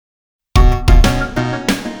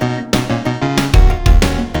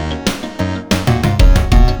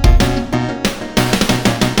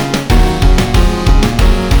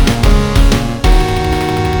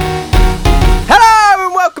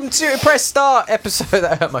Press start, episode...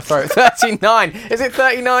 That hurt my throat. 39. Is it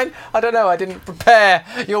 39? I don't know. I didn't prepare.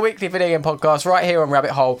 Your weekly video game podcast right here on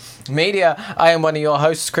Rabbit Hole Media. I am one of your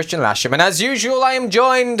hosts, Christian Lasham. And as usual, I am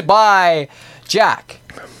joined by Jack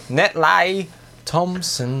Netlai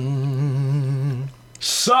Thompson.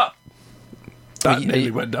 Sup? That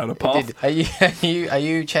nearly went down a path. Are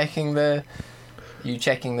you checking the... You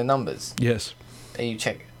checking the numbers? Yes. Are you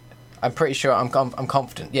check? I'm pretty sure. I'm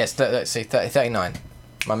confident. Yes. Let's see. 39.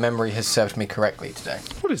 My memory has served me correctly today.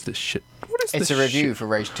 What is this shit? What is It's this a review shit? for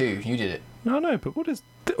Rage 2. You did it. No, but what is...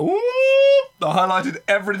 Ooh! I highlighted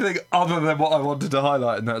everything other than what I wanted to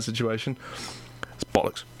highlight in that situation. It's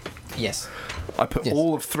bollocks. Yes. I put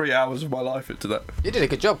all of 3 hours of my life into that. You did a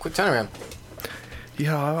good job. Quick turnaround.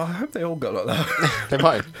 Yeah, I hope they all go like that. They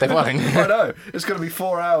won't. They won't. I know. It's going to be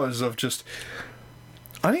 4 hours of just...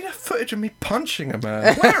 I need a footage of me punching a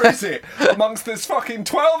man. Where is it amongst this fucking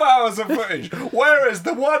 12 hours of footage? Where is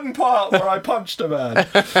the one part where I punched a man?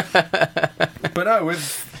 But no,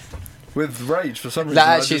 with Rage, for some reason...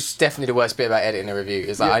 That actually is definitely the worst bit about editing a review.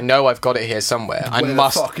 Is like, I know I've got it here somewhere.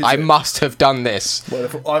 I must have done this.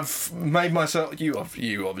 Well, I've made myself... You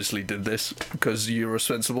obviously did this because you're a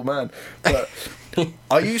sensible man. But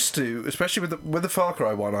I used to, especially with the Far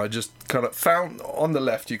Cry one, I just kind of found... On the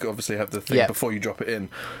left, you could obviously have the thing before you drop it in.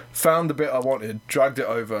 Found the bit I wanted, dragged it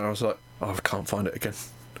over, and I was like, oh, I can't find it again.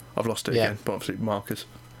 I've lost it again. But obviously, markers.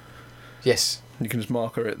 Yes. You can just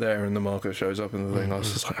marker it there, and the marker shows up in the thing. I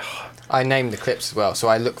was just like, oh. I name the clips as well, so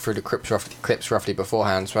I look through the clips roughly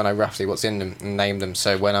beforehand, so I know roughly what's in them and name them.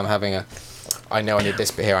 So when I'm having I know I need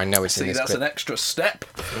this bit here. I know it's in this clip. See, that's an extra step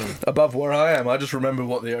above where I am. I just remember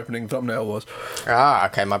what the opening thumbnail was. Ah,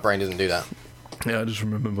 okay. My brain doesn't do that. Yeah, I just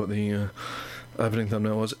remember what the opening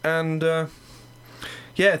thumbnail was, and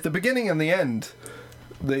yeah, the beginning and the end,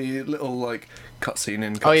 the little like cutscene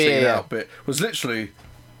in, cutscene out bit was literally.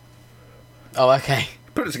 Oh, okay.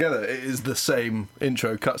 Put it together, it is the same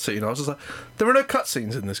intro cutscene. I was just like, there are no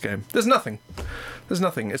cutscenes in this game. There's nothing.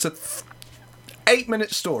 It's a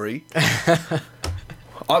 8-minute story.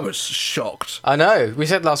 I was shocked. I know. We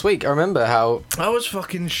said last week. I remember how... I was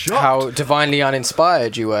fucking shocked. How divinely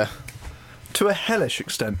uninspired you were. To a hellish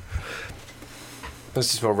extent.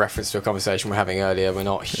 This is for reference to a conversation we were having earlier. We're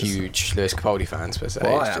not huge Lewis Capaldi fans, per se.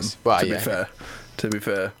 Well, I am, to be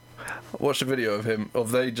fair. I watched a video of him,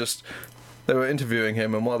 they were interviewing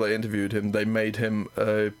him, and while they interviewed him, they made him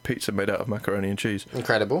a pizza made out of macaroni and cheese.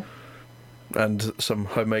 Incredible. And some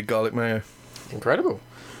homemade garlic mayo. Incredible.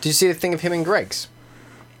 Did you see the thing of him in Greggs?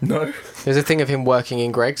 No. There's a thing of him working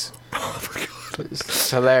in Greggs. Oh my god. It's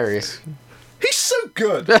hilarious. He's so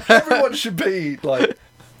good. Everyone should be, like,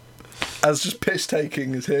 as just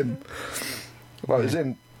piss-taking as him. Well, as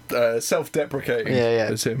in... self-deprecating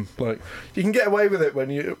as him. Like, you can get away with it when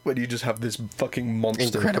you just have this fucking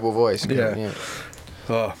monster. Incredible voice. Yeah.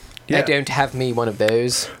 Oh, yeah. I don't have me one of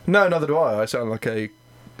those. No, neither do I. I sound like a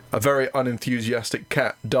very unenthusiastic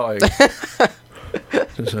cat dying.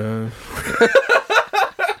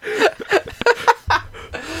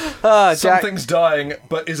 Something's dying,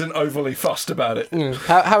 but isn't overly fussed about it.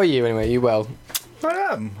 How are you anyway? Are you well? I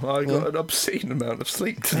am. I got an obscene amount of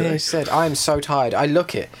sleep today. Yeah, I said I am so tired. I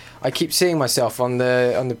keep seeing myself on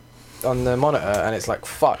the monitor, and it's like,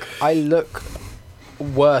 fuck. I look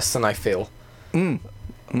worse than I feel.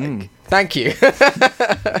 Thank you. We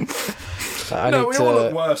all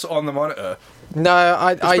look worse on the monitor.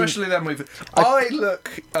 No, especially then I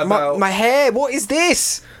look about my hair. What is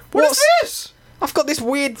this? What's this? I've got this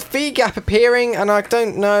weird V gap appearing, and I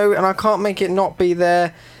don't know, and I can't make it not be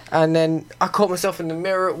there. And then I caught myself in the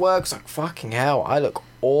mirror at work. It's like, fucking hell, I look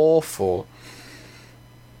awful.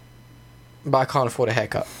 But I can't afford a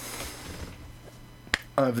haircut.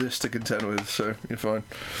 I have this to contend with, so you're fine.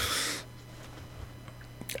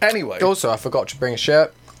 Anyway. Also, I forgot to bring a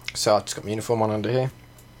shirt, so I just got my uniform on under here.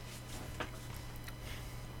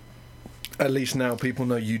 At least now people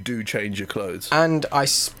know you do change your clothes. And I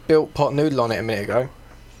spilt pot noodle on it a minute ago.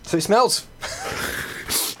 So it smells.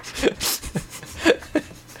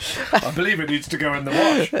 I believe it needs to go in the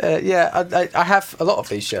wash. I have a lot of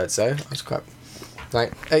these shirts though. I was quite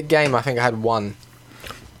like at game. I think I had one.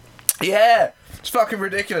 Yeah, it's fucking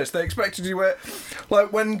ridiculous. They expected you to wear like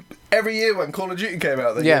every year when Call of Duty came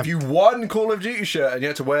out. They gave you one Call of Duty shirt and you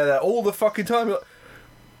had to wear that all the fucking time. You're like,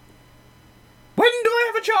 when do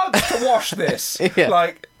I have a chance to wash this?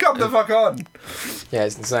 Like, come the fuck on. Yeah,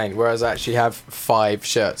 it's insane. Whereas I actually have 5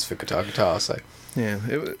 shirts for guitar. So yeah,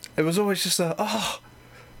 it was always just a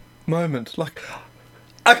moment. Like,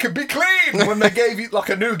 I could be clean when they gave you like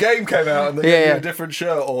a new game came out and they gave you a different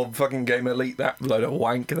shirt, or fucking Game Elite, that load of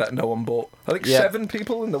wank that no one bought. I think 7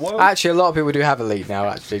 people in the world. Actually, a lot of people do have Elite now.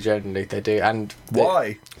 Actually, generally they do. And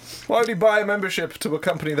why? Why would you buy a membership to a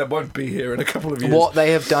company that won't be here in a couple of years? What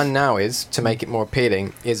they have done now is, to make it more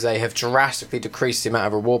appealing, is they have drastically decreased the amount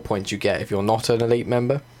of reward points you get if you're not an Elite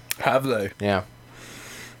member. Have they? Yeah.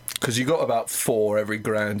 Because you got about 4 every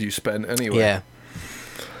grand you spent anyway. Yeah.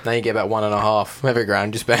 Now you get about 1.5 every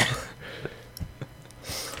grand you spend.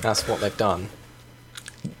 That's what they've done.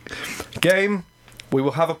 Game, we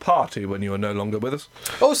will have a party when you are no longer with us.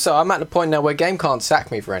 Also, I'm at the point now where Game can't sack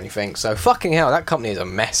me for anything, so fucking hell, that company is a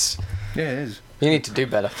mess. Yeah, it is. You need to do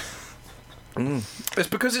better. It's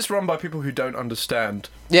because it's run by people who don't understand.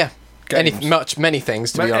 Yeah. Games. Many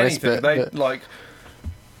things, to be honest. Anything. But like,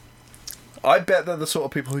 I bet they're the sort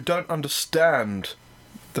of people who don't understand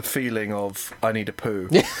the feeling of I need a poo.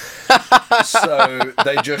 So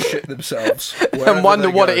they just shit themselves and wonder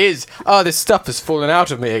what it is. Oh, this stuff has fallen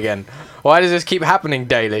out of me again. Why does this keep happening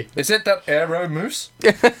daily? Is it that aero moose?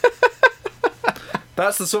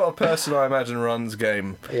 That's the sort of person I imagine runs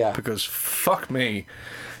Game. Yeah. Because fuck me,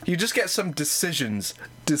 you just get some decisions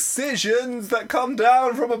that come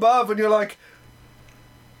down from above, and you're like,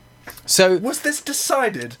 so was this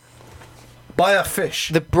decided by a fish?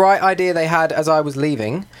 The bright idea they had as I was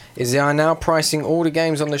leaving is they are now pricing all the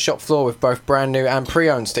games on the shop floor with both brand new and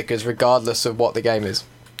pre-owned stickers, regardless of what the game is.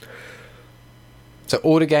 So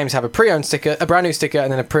all the games have a pre-owned sticker, a brand new sticker,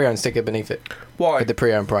 and then a pre-owned sticker beneath it. Why? With the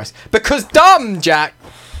pre-owned price. Because dumb, Jack!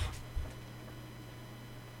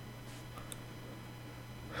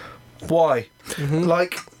 Why?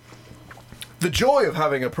 Like, the joy of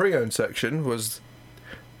having a pre-owned section was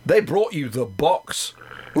they brought you the box.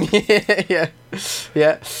 Yeah.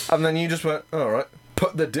 And then you just went, alright,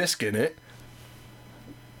 put the disc in it.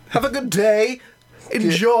 Have a good day.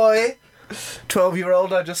 Enjoy.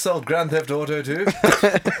 12-year-old I just sold Grand Theft Auto to.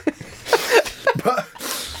 But,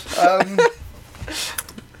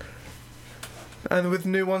 and with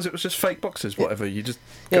new ones it was just fake boxes, whatever. You just...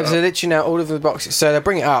 Yeah, so literally now all of the boxes, so they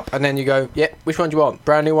bring it up and then you go, yeah, which one do you want?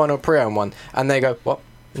 Brand new one or pre-owned one? And they go, what?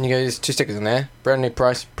 And you go, there's 2 stickers in there. Brand new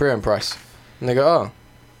price, pre-owned price. And they go,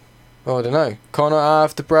 oh, I don't know. Can't I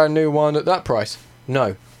have the brand new one at that price?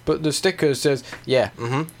 No. But the sticker says, yeah,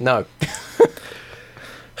 no.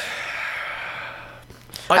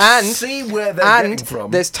 I see where they're getting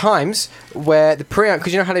from. There's times where the pre-owned,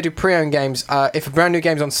 because you know how they do pre-owned games, if a brand new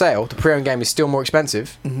game's on sale, the pre-owned game is still more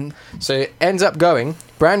expensive. So it ends up going,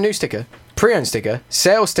 brand new sticker, pre-owned sticker,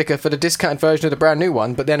 sale sticker for the discounted version of the brand new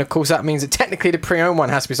one, but then of course that means that technically the pre-owned one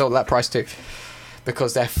has to be sold at that price too.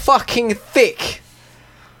 Because they're fucking thick.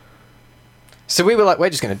 So we were like, we're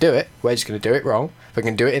just going to do it. We're just going to do it wrong. We're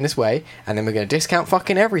going to do it in this way. And then we're going to discount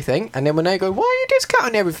fucking everything. And then when they go, why are you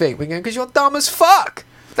discounting everything? We go, because you're dumb as fuck.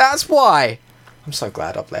 That's why. I'm so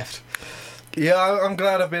glad I've left. Yeah, I'm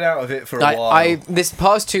glad I've been out of it for a while. This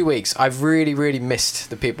past 2 weeks, I've really, really missed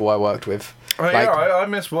the people I worked with. I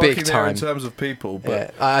miss working there in terms of people.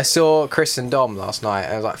 But yeah, I saw Chris and Dom last night.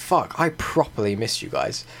 And I was like, fuck, I properly miss you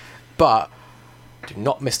guys. But... do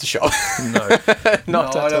not miss the shop. No.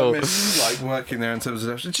 Not at I don't all. miss like working there in terms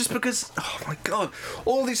of just because, oh my god,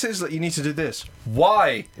 all these things that you need to do this.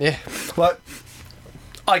 Why? Yeah. Like,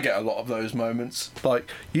 I get a lot of those moments. Like,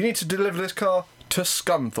 you need to deliver this car to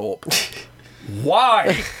Scunthorpe.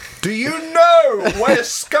 Why? Do you know where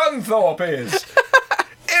Scunthorpe is?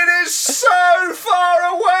 It is so far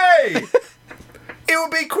away. It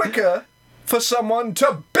would be quicker for someone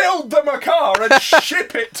to build them a car and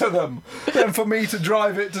ship it to them than for me to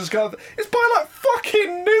drive it to Scunthorpe. It's by like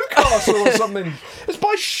fucking Newcastle or something. It's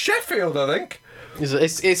by Sheffield, I think.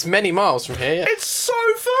 It's many miles from here. Yeah. It's so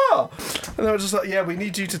far. And they were just like, yeah, we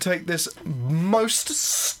need you to take this most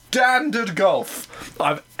standard Golf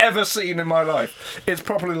I've ever seen in my life. It's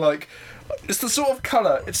probably like, it's the sort of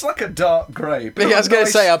colour, it's like a dark grey. Yeah, I was going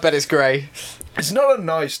to say, I bet it's grey. It's not a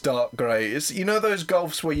nice dark grey. It's, you know those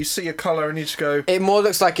Golfs where you see a colour and you just go... It more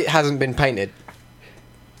looks like it hasn't been painted.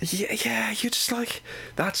 Yeah, you're just like,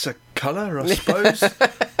 that's a colour, I suppose.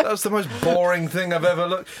 That was the most boring thing I've ever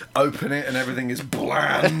looked. Open it and everything is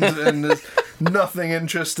bland and there's nothing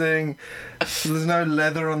interesting. There's no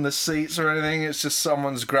leather on the seats or anything. It's just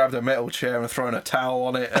someone's grabbed a metal chair and thrown a towel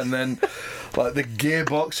on it, and then like the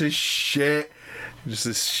gearbox is shit. Just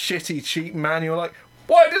this shitty, cheap manual. Like,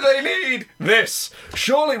 why do they need this?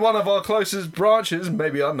 Surely one of our closest branches,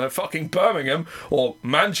 maybe, I don't know, fucking Birmingham or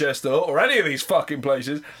Manchester or any of these fucking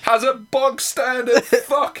places, has a bog standard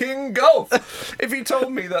fucking Golf. If you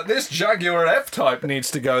told me that this Jaguar F-Type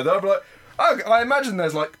needs to go there, I'd be like, I imagine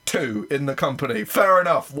there's like 2 in the company. Fair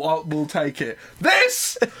enough. We'll take it.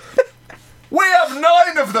 This. We have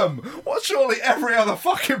 9 of them! Well, surely every other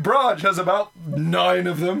fucking branch has about 9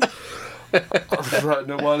 of them. I was like,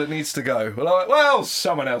 no, well, it needs to go. Well,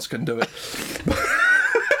 someone else can do it.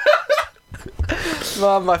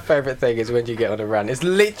 Well, my favourite thing is when you get on a rant. It's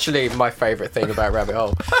literally my favourite thing about Rabbit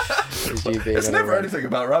Hole. Is you being It's on a never rant. anything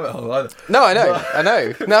about Rabbit Hole either. No, I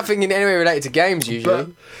know. Nothing in any way related to games, usually.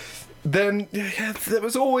 But then, yeah, there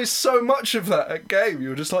was always so much of that at game. You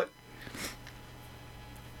were just like,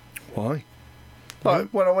 why? Like,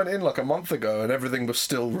 when I went in like a month ago and everything was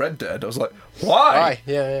still Red Dead, I was like, why? Aye,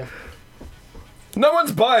 yeah. No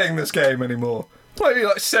one's buying this game anymore. Maybe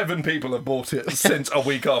like 7 people have bought it since a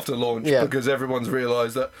week after launch because everyone's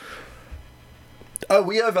realised that,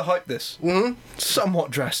 we overhyped this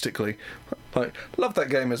somewhat drastically. Like, love that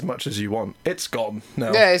game as much as you want. It's gone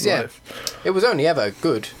now. Yeah, it was only ever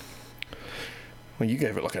good. Well, you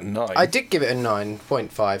gave it like a 9. I did give it a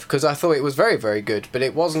 9.5 because I thought it was very, very good, but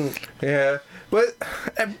it wasn't. Yeah, but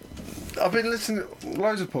I've been listening to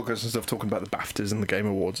loads of podcasts and stuff talking about the BAFTAs and the Game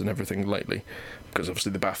Awards and everything lately, because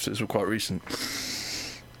obviously the BAFTAs were quite recent.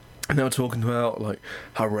 And they were talking about like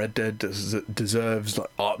how Red Dead deserves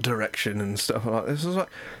like art direction and stuff like this. I was like,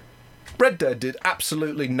 Red Dead did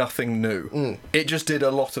absolutely nothing new. It just did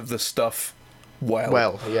a lot of the stuff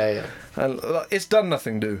well. Yeah. And it's done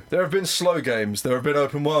nothing new. There have been slow games, there have been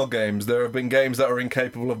open world games, there have been games that are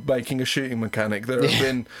incapable of making a shooting mechanic, there have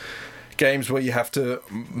been games where you have to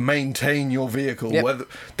maintain your vehicle. Yep. Whether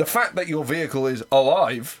the fact that your vehicle is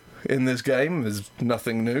alive in this game is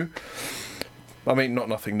nothing new. I mean, not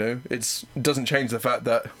nothing new. It doesn't change the fact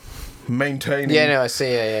that maintaining... Yeah, no, I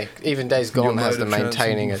see, yeah. Even Days Gone has the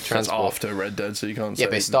maintaining a That's transport. after Red Dead, so you can't say... Yeah,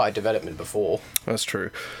 but it started development before. That's true.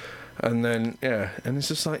 And then, and it's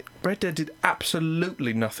just like, Red Dead did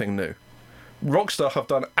absolutely nothing new. Rockstar have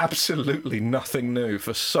done absolutely nothing new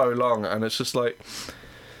for so long, and it's just like...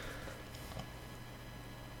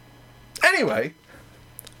 Anyway,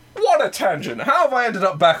 what a tangent. How have I ended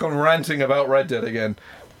up back on ranting about Red Dead again?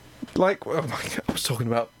 Like, oh my God, I was talking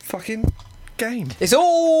about fucking game. It's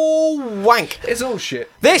all wank. It's all shit.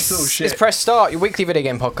 This It's all shit. is Press Start, your weekly video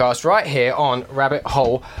game podcast, right here on Rabbit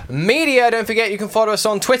Hole Media. Don't forget you can follow us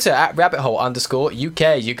on Twitter at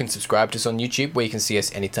rabbithole_UK. You can subscribe to us on YouTube where you can see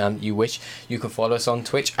us anytime you wish. You can follow us on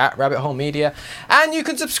Twitch at Rabbit Hole Media. And you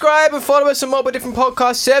can subscribe and follow us on multiple different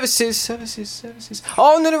podcast services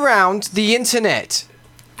on and around the internet.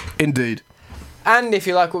 Indeed. And if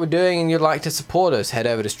you like what we're doing and you'd like to support us, head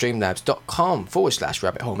over to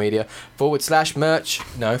streamlabs.com/rabbithole media /merch.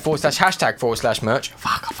 No, /hashtag/merch.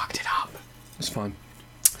 Fuck, I fucked it up. That's fine.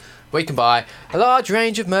 Where you can buy a large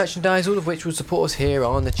range of merchandise, all of which will support us here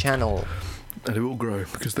on the channel. And it will grow,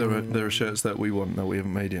 because there are shirts that we want that we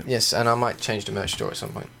haven't made yet. Yes, and I might change the merch store at some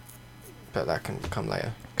point. But that can come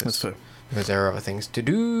later. That's fair. Because there are other things to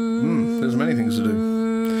do. There's many things to do.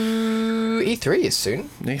 E3 is soon.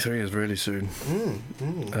 E3 is really soon.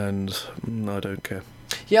 And I don't care.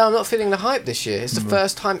 Yeah, I'm not feeling the hype this year. It's the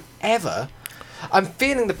first time ever. I'm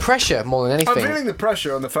feeling the pressure more than anything. I'm feeling the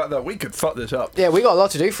pressure on the fact that we could fuck this up. Yeah, we got a lot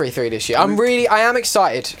to do for E3 this year. I am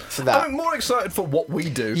excited for that. I'm more excited for what we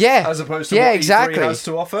do, Yeah. as opposed to what exactly. E3 has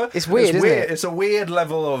to offer. It's weird, isn't it? It's a weird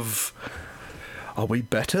level of... Are we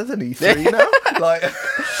better than E3 now? Like,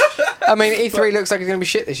 I mean, E3 looks like it's going to be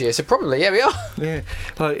shit this year, so probably, yeah, we are. yeah,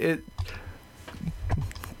 like it.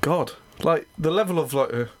 God, like the level of like.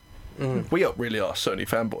 We really are Sony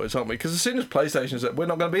fanboys, aren't we? Because as soon as PlayStation said we're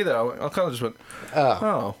not going to be there, I kind of just went,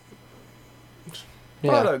 oh.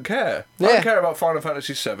 Yeah. I don't care. I don't care about Final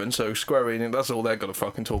Fantasy VII, so Square Enix, that's all they're going to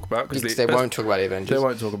fucking talk about. Because they won't talk about the Avengers. They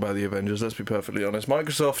won't talk about the Avengers, let's be perfectly honest.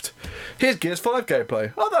 Microsoft, here's Gears 5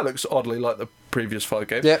 gameplay. Oh, that looks oddly like the previous 5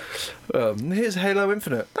 games. Yep. Here's Halo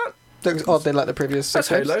Infinite. That looks oddly like the previous That's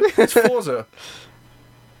 6 Halo. games. It's Forza.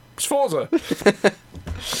 It's Forza.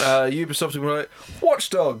 Ubisoft will be like, Watch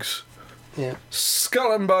Dogs. Yeah.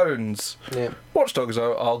 Skull and Bones. Yeah. Watch Dogs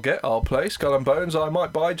I'll play. Skull and Bones I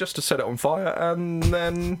might buy just to set it on fire, and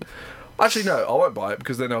then... Actually, no, I won't buy it,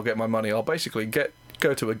 because then I'll get my money. I'll basically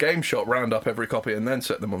go to a game shop, round up every copy, and then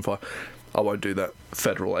set them on fire. I won't do that.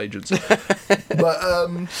 Federal agents. But,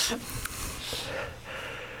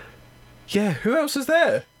 yeah, who else is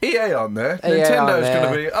there? EA aren't there. Nintendo's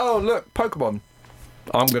going to be, oh, look, Pokemon.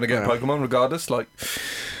 I'm going to get Pokemon regardless. Like,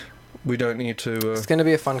 we don't need to... It's going to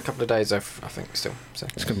be a fun couple of days, though, I think, still. So.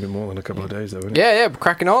 It's going to be more than a couple of days, though, isn't it? Yeah,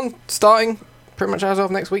 cracking on. Starting pretty much as of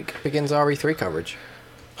next week begins our E3 coverage.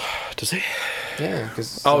 Does it? Yeah,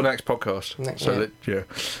 because... next podcast.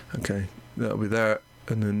 Okay, that'll be that.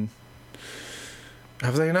 And then...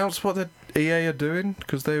 Have they announced what they're... EA are doing?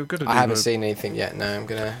 Because they were going to do I haven't seen anything yet. No, I'm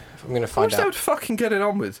gonna I find wish they out. would fucking get it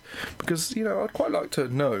on with. Because, I'd quite like to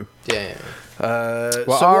know. Yeah. Well,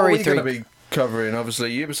 Well, so what are we RE3 going to be covering?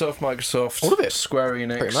 Obviously, Ubisoft, Microsoft, All of it. Square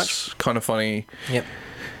Enix, Pretty much. Kind of Funny. Yep.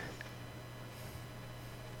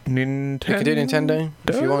 Nintendo. We can do Nintendo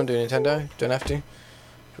if you want to do Nintendo. Don't have to.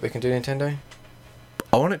 But we can do Nintendo.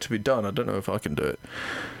 I want it to be done. I don't know if I can do it.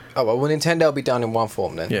 Oh well, Nintendo will be done in one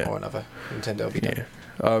form then, Yeah. or another. Nintendo will be done,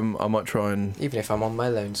 Yeah. I might try and even if I'm on my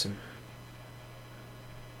lonesome.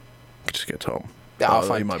 just get Tom. Yeah, I'll he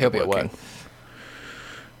find. might He'll be at working. work.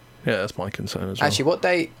 Yeah, that's my concern as well. Actually, what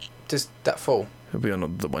date does that fall? It'll be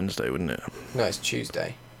on the Wednesday, wouldn't it? No, it's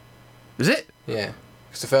Tuesday. Is it? Yeah,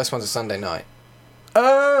 because the first one's a Sunday night.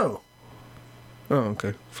 Oh. Oh,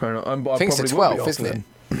 okay. Fair enough. I think it's the 12th, isn't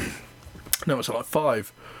it? No, it's like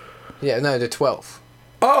 5. Yeah, no, the 12th.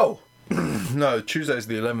 Oh! No, Tuesday's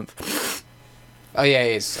the 11th. Oh yeah,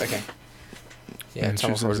 it is. Okay. Yeah,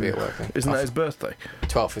 Tom will Tuesday's probably be the- at work then. Isn't that his birthday?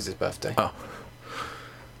 12th is his birthday. Oh.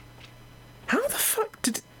 How the fuck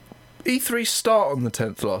did E3 start on the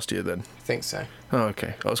 10th last year then? I think so. Oh,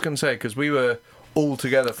 okay. I was going to say, because we were all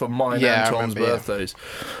together for mine Yeah, I and Tom's remember, yeah. birthdays.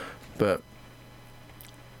 But,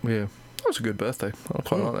 yeah, that was a good birthday. I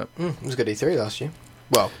quite like that. It was a good E3 last year.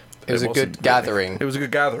 Well, it was a wasn't, good gathering. It was a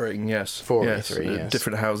good gathering, yes. For yes. E3, yes.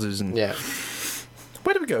 Different houses and... Yeah,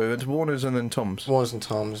 Where did we go? We went to Warner's and then Tom's. Warner's and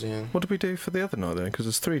Tom's. Yeah. What did we do for the other night then? Because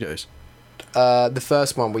it's 3 days. The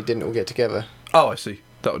first one we didn't all get together, Oh, I see.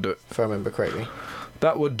 That would do it. if I remember correctly.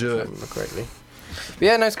 That would do If I it. remember correctly. But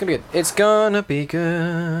yeah, no, it's gonna be good. It's gonna be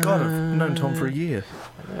good. God, I've known Tom for a year.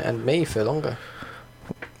 And me for longer.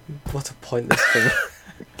 What a pointless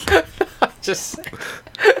thing. Just.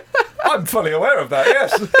 I'm fully aware of that,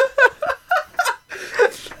 yes.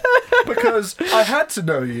 Because I had to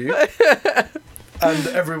know you and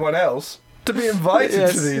everyone else to be invited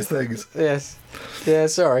Yes. to these things. Yes. Yeah,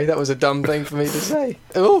 sorry, that was a dumb thing for me to say.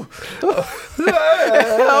 Oh,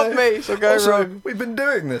 help me! So go Also, wrong. we've been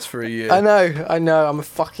doing this for a year. I know. I'm a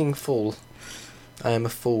fucking fool. I am a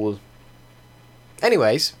fool.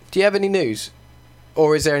 Anyways, do you have any news?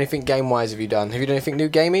 Or is there anything game-wise have you done? Have you done anything new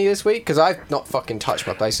gamey this week? Because I've not fucking touched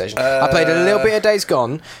my PlayStation. I played a little bit of Days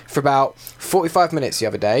Gone for about 45 minutes the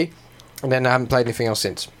other day, and then I haven't played anything else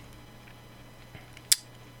since.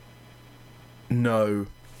 No.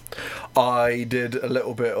 I did a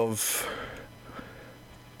little bit of...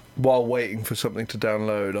 While waiting for something to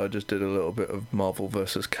download, I just did a little bit of Marvel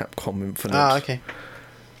vs. Capcom Infinite. Ah, okay.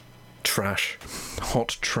 Trash.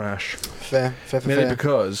 Hot trash. Fair. Merely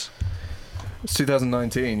because it's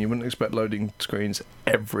 2019, you wouldn't expect loading screens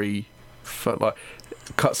every... like,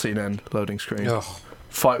 cutscene end, loading screen. Ugh.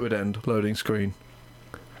 Fight would end, loading screen.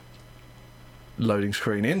 Loading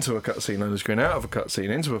screen into a cutscene, loading screen out of a cutscene,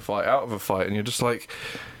 into a fight, out of a fight, and you're just like...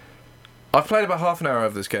 I've played about half an hour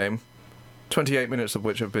of this game, 28 minutes of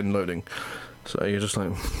which have been loading. So you're just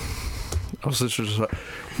like... I was literally just like,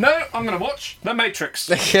 no, I'm going to watch The Matrix.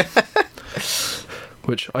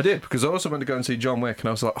 Which I did, because I also went to go and see John Wick, and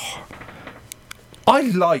I was like, oh, I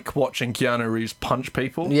like watching Keanu Reeves punch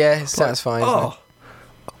people. Yeah, satisfying. isn't it? Oh,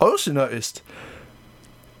 I also noticed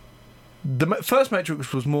the first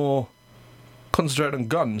Matrix was more concentrated on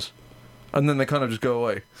guns, and then they kind of just go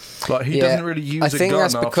away. Like he Yeah, doesn't really use I a think gun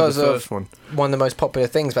that's after because the of first one. One of the most popular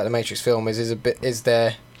things about the Matrix film is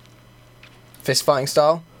their fist fighting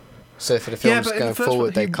style. So for the films but in going the first forward,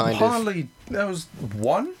 one, they he kind of hardly, there was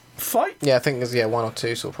one fight. yeah, I think there's one or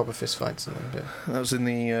two sort of proper fist fights in them, That was in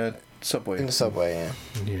the subway. in the subway. Yeah,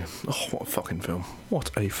 Yeah. Oh, what a fucking film! What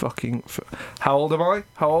a fucking. How old am I?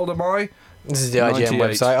 How old am I? this is the IGN 98.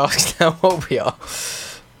 website. Ask how old we are.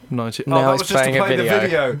 90. Now oh, that it's was just to playing a play the video.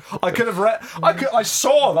 video. I could have read. I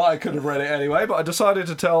saw that I could have read it anyway, but I decided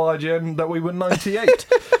to tell IGN that we were 98.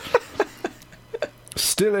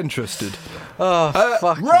 Still interested. Oh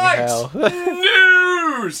fucking right. hell!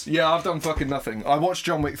 News. Yeah, I've done fucking nothing. I watched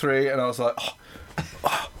John Wick 3 and I was like,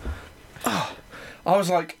 I was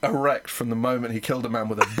like erect from the moment he killed a man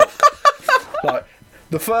with a book. Like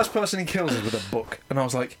the first person he kills is with a book, and I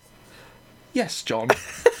was like, yes,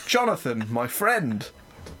 Jonathan, my friend.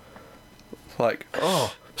 Like,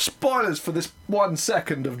 oh, spoilers for this 1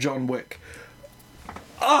 second of John Wick.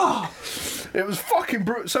 Ah, it was fucking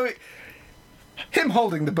brutal. So him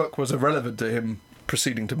holding the book was irrelevant to him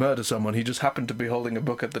proceeding to murder someone. He just happened to be holding a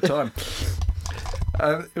book at the time.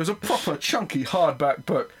 And it was a proper chunky hardback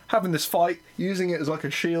book. Having this fight, using it as like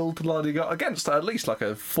a shield against at least like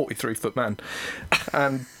a 43-foot man.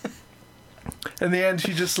 And in the end,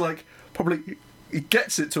 he just like probably he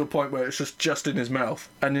gets it to a point where it's just in his mouth,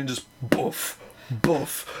 and then just boof,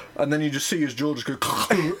 and then you just see his jaw just go.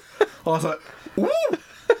 I was like, ooh.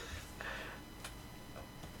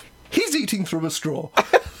 drinking through a straw.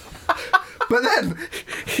 But then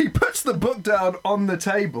he puts the book down on the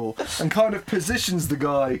table and kind of positions the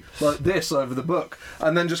guy like this over the book,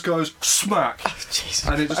 and then just goes smack, Jesus.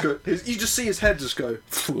 and it just goes. You just see his head just go.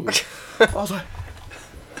 I was like,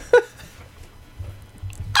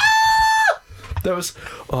 there was.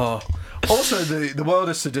 Also, the world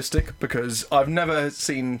is sadistic because I've never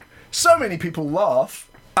seen so many people laugh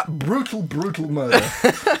at brutal murder.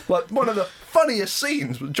 Like, one of the funniest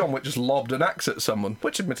scenes was John Wick just lobbed an axe at someone,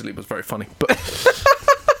 which admittedly was very funny. But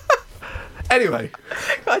anyway,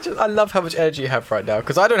 I love how much energy you have right now,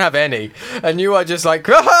 because I don't have any, and you are just like,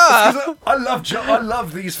 ah! I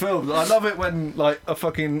love these films. I love it when like a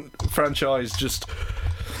fucking franchise just.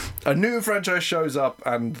 A new franchise shows up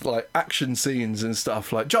and like action scenes and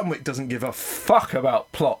stuff. Like, John Wick doesn't give a fuck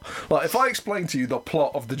about plot. Like, if I explain to you the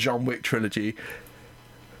plot of the John Wick trilogy,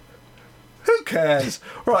 who cares?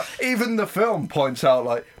 Right, even the film points out,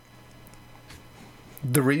 like,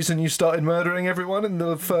 the reason you started murdering everyone in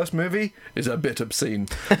the first movie is a bit obscene.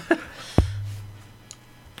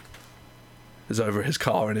 Is over his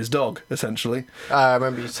car and his dog, essentially. I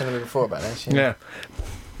remember you telling me before about this. Yeah.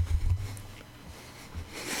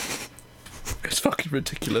 It's fucking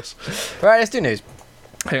ridiculous. Right, let's do news.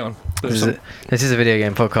 Hang on. This is a video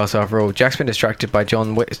game podcast after all. Jack's been distracted by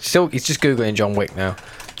John Wick. Still, he's just Googling John Wick now.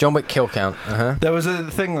 John Wick kill count. There was a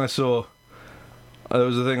thing I saw.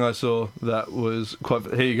 That was quite.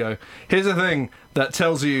 Here you go. Here's a thing that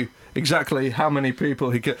tells you exactly how many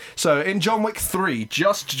people he killed. So in John Wick 3,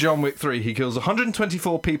 just John Wick 3, he kills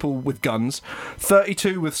 124 people with guns,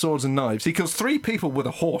 32 with swords and knives. He kills 3 people with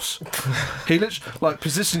a horse. He literally like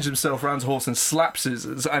positions himself around a horse and slaps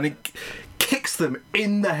his, and he kicks them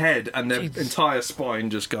in the head, and their entire spine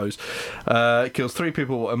just goes. Kills 3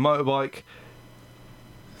 people with a motorbike.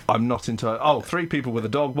 I'm not entirely. 3 people with a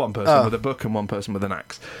dog, 1 person with a book, and 1 person with an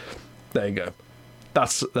axe. There you go.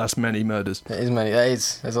 That's many murders. It is many. That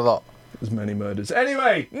is. There's a lot. There's many murders.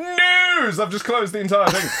 Anyway, news! I've just closed the entire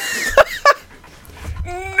thing.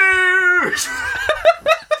 News!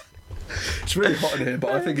 It's really hot in here,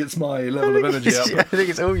 but I think it's my level of energy output. I think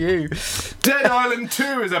it's all you. Dead Island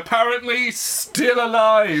 2 is apparently still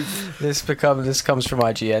alive. This comes from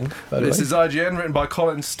IGN. This is IGN, written by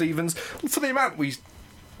Colin Stevens. For the amount we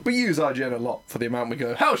use IGN a lot, for the amount we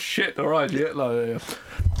go, how shit are IGN? Like,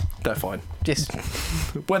 they're fine. Yes.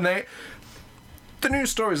 When the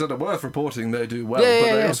news stories that are worth reporting, they do well,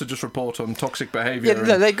 but they also just report on toxic behaviour.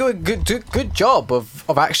 Yeah, they do a good job of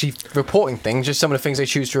actually reporting things. Just some of the things they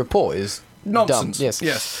choose to report is nonsense. Dumb.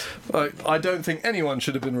 Yes. I don't think anyone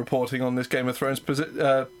should have been reporting on this Game of Thrones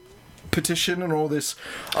petition and all this.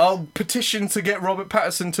 I'll petition to get Robert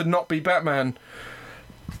Pattinson to not be Batman.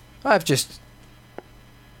 I've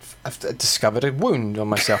discovered a wound on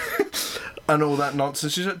myself. And all that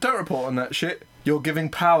nonsense. She's like, don't report on that shit. You're giving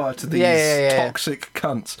power to these toxic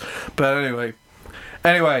cunts. But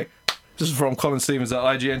anyway, this is from Colin Stevens at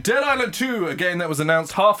IGN. Dead Island 2, a game that was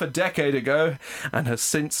announced half a decade ago and has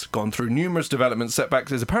since gone through numerous development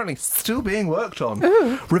setbacks, is apparently still being worked on.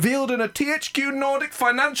 Ooh. Revealed in a THQ Nordic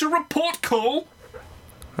financial report call.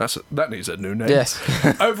 That needs a new name. Yes.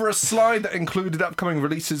 Over a slide that included upcoming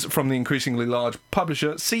releases from the increasingly large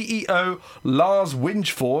publisher, CEO Lars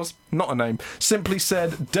Wingefors, not a name, simply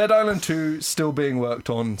said, Dead Island 2 still being worked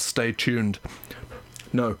on, stay tuned.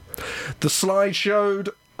 No. The slide showed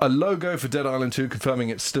a logo for Dead Island 2 confirming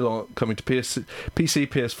it's still coming to PC,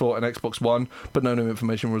 PS4 and Xbox One, but no new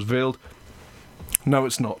information was revealed. No,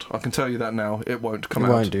 it's not. I can tell you that now. It won't come out.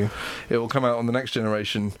 It won't do. It will come out on the next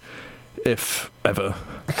generation. If ever.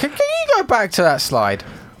 Can you go back to that slide?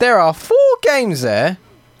 There are 4 games there.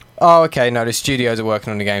 Oh, okay. No, the studios are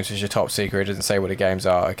working on the games, which are top secret. It doesn't say what the games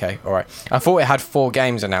are. Okay, all right. I thought it had 4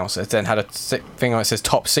 games announced. It then had a thing that says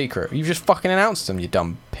top secret. You've just fucking announced them, you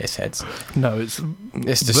dumb pissheads. No, it's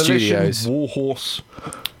the studios. Warhorse,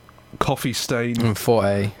 Coffee Stain, and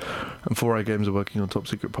 4A. And 4A Games are working on top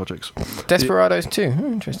secret projects. Desperados too.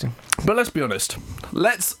 Interesting. But let's be honest.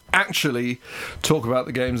 Let's actually talk about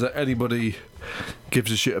the games that anybody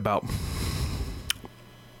gives a shit about.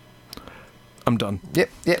 I'm done. Yep.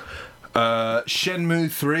 Shenmue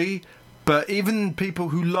 3. But even people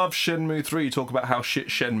who love Shenmue 3 talk about how shit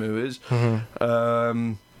Shenmue is.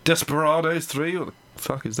 Mm-hmm. Desperados 3. What the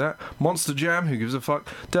fuck is that? Monster Jam, who gives a fuck?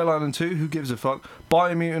 Dead Island 2, who gives a fuck?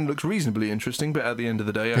 Biomutant looks reasonably interesting, but at the end of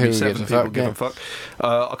the day, only 7 people give a fuck.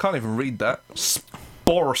 I can't even read that.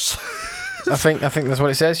 Spores. I think that's what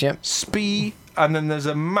it says, yep. Spee, and then there's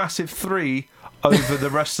a massive 3 over the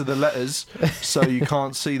rest of the letters, so you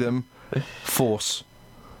can't see them. Force.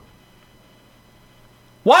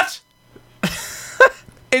 What?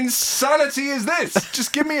 insanity is this?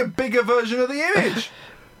 Just give me a bigger version of the image.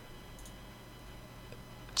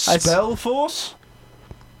 Spellforce?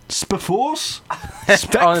 Spaforce?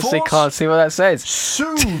 Honestly, can't see what that says.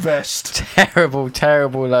 Suvest.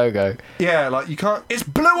 Terrible logo. Yeah, like you can't. It's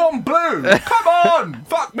blue on blue. Come on,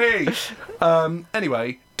 fuck me.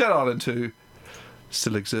 Anyway, Dead Island 2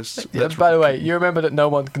 still exists. By the way, you remember that no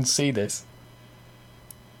one can see this.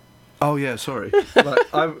 Oh yeah, sorry.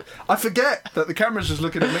 Like, I forget that the camera's just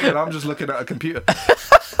looking at me and I'm just looking at a computer.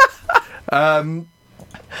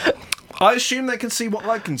 I assume they can see what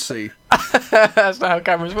I can see. That's not how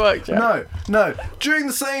cameras work, Jack. No. During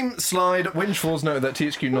the same slide, Winchfalls noted that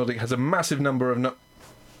THQ Nordic has a massive number of...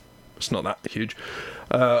 it's not that huge.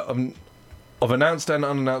 Of announced and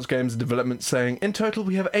unannounced games in development, saying, in total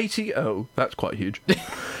we have 80... Oh, that's quite huge.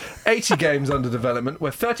 80 games under development,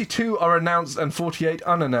 where 32 are announced and 48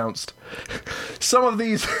 unannounced. Some of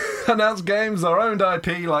these announced games are owned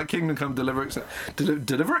IP, like Kingdom Come Deliverance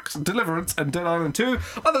and Dead Island 2.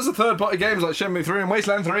 Others are third-party games like Shenmue 3 and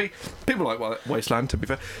Wasteland 3. People like Wasteland, to be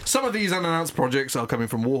fair. Some of these unannounced projects are coming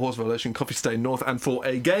from Warhorse, Volition, Coffee Stain North and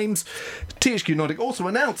 4A Games. THQ Nordic also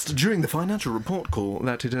announced during the financial report call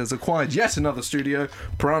that it has acquired yet another studio,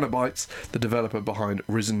 Piranha Bytes, the developer behind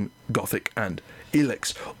Risen, Gothic and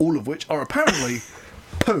Elex, all of which are apparently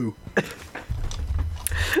poo.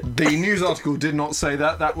 The news article did not say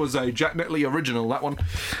that. That was a Jack Netley original, that one.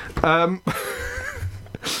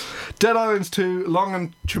 Dead Island 2 long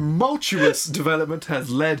and tumultuous development has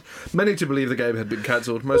led many to believe the game had been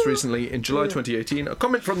cancelled. Most recently, in July 2018, a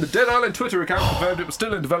comment from the Dead Island Twitter account confirmed it was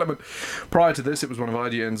still in development. Prior to this, it was one of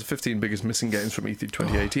IGN's 15 biggest missing games from E3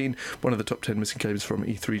 2018, one of the top 10 missing games from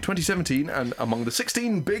E3 2017, and among the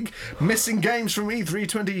 16 big missing games from E3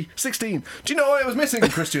 2016. Do you know why it was missing,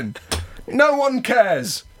 Christian? No one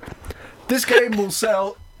cares. This game will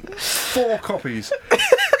sell 4 copies.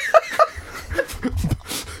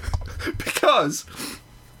 Because,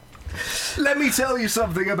 let me tell you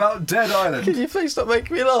something about Dead Island. Can you please stop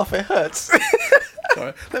making me laugh? It hurts.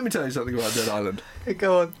 Sorry, let me tell you something about Dead Island.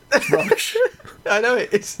 Go on. It's rubbish. I know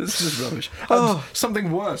it is. It's just rubbish.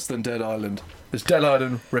 Something worse than Dead Island. There's Dead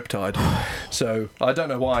Island Riptide. So, I don't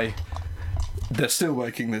know why they're still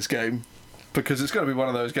making this game. Because it's going to be one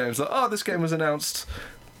of those games that, this game was announced,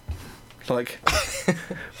 like,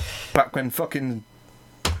 back when fucking...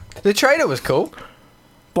 The trailer was cool.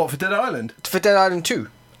 What, for Dead Island? For Dead Island 2.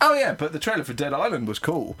 Oh yeah, but the trailer for Dead Island was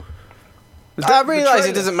cool. I realise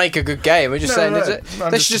it doesn't make a good game. We're just saying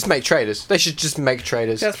they should just make trailers. They should just make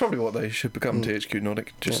trailers. Yeah, that's probably what they should become, THQ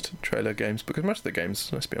Nordic. Just trailer games. Because most of the games,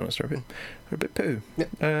 let's be honest, are a bit poo.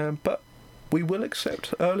 Yeah. But we will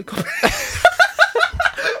accept early copies.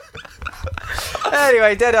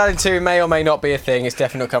 Anyway, Dead Island 2 may or may not be a thing. It's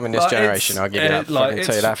definitely not coming this generation. I'll give you that. I can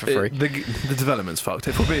tell you that for free. The development's fucked.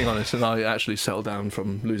 If we're being honest, and I actually settled down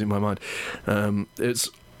from losing my mind, it's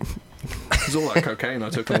all that cocaine I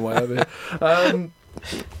took on the way over here.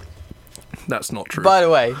 That's not true. By the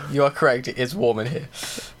way, you are correct. It is warm in here.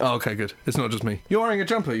 Oh, okay, good. It's not just me. You're wearing a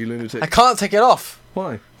jumper, you lunatic. I can't take it off.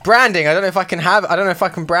 Why? Branding. I don't know if I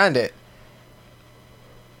can brand it.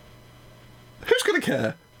 Who's gonna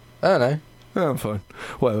care? I don't know. Oh, I'm fine.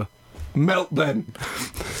 Whatever. Melt then.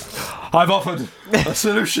 I've offered a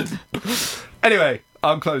solution. Anyway,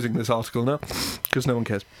 I'm closing this article now because no one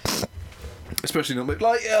cares. Especially not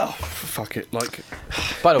like, fuck it. Like,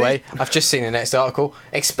 by the way, I've just seen the next article.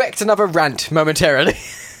 Expect another rant momentarily.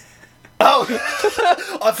 Oh,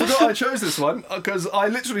 I forgot I chose this one because I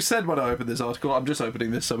literally said when I opened this article, I'm just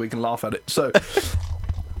opening this so we can laugh at it. So,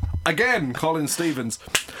 again, Colin Stevens.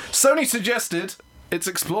 Sony suggested it's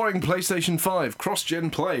exploring PlayStation 5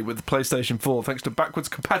 cross-gen play with the PlayStation 4 thanks to backwards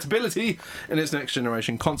compatibility in its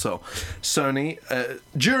next-generation console. Sony,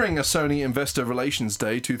 during a Sony Investor Relations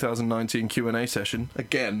Day 2019 Q&A session,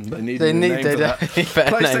 again, they need a name for that.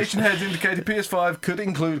 PlayStation heads indicated PS5 could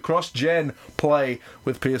include cross-gen play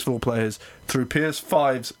with PS4 players through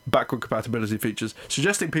PS5's backward compatibility features,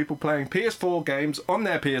 suggesting people playing PS4 games on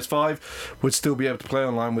their PS5 would still be able to play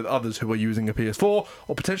online with others who are using a PS4,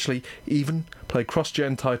 or potentially even play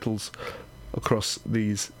cross-gen titles across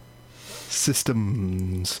these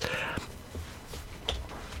systems.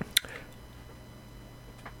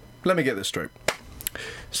 Let me get this straight.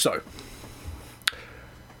 So,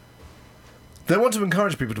 they want to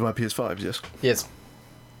encourage people to buy PS5s, yes? Yes.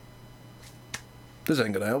 This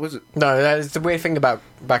ain't gonna help, is it? No, that's the weird thing about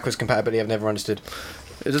backwards compatibility I've never understood.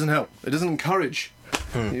 It doesn't help. It doesn't encourage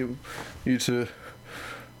you to...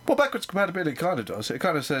 Well, backwards compatibility kind of does. It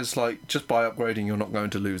kind of says, like, just by upgrading, you're not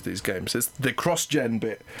going to lose these games. It's the cross-gen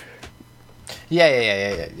bit.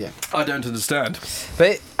 Yeah. I don't understand.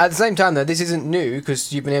 But at the same time, though, this isn't new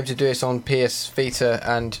because you've been able to do this on PS Vita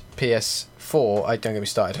and PS4. Don't get me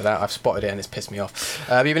started with that. I've spotted it and it's pissed me off.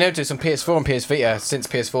 But you've been able to do this on PS4 and PS Vita since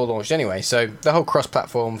PS4 launched anyway. So the whole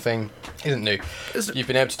cross-platform thing isn't new. You've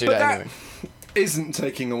been able to do that anyway. Isn't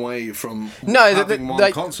taking away from having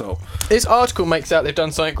one console. This article makes out they've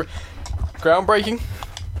done something groundbreaking.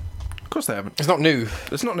 Of course they haven't. It's not new.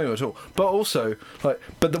 It's not new at all. But also, but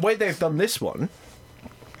the way they've done this one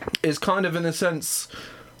is kind of in a sense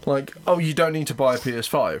like, oh, you don't need to buy a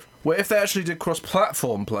PS5. Well, if they actually did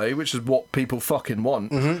cross-platform play, which is what people fucking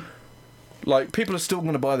want, like, people are still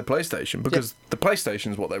going to buy the PlayStation because the PlayStation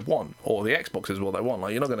is what they want, or the Xbox is what they want.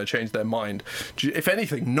 Like, you're not going to change their mind. If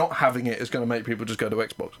anything, not having it is going to make people just go to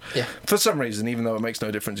Xbox. Yeah. For some reason, even though it makes no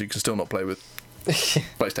difference, you can still not play with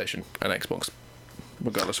PlayStation and Xbox,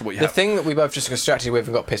 regardless of what you have. The thing that we both just got distracted with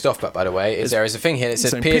and got pissed off about, by the way, is there is a thing here that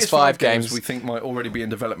says PS5 games we think might already be in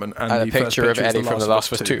development, and a picture of Eddie from The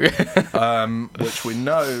Last of Us 2. Which we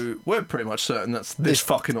know, we're pretty much certain that's this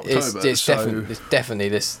fucking October. It's definitely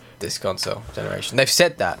this console generation. They've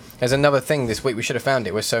said that. There's another thing this week, we should have found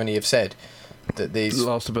it, where Sony have said that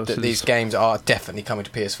these games are definitely coming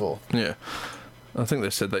to PS4. Yeah. I think they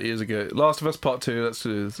said that years ago. Last of Us Part 2, that's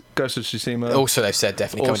Ghost of Tsushima. Also, they've said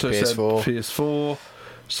definitely coming to PS4. PS4.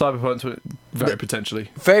 Cyberpunk, very potentially.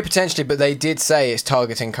 Very potentially, but they did say it's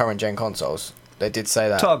targeting current-gen consoles. They did say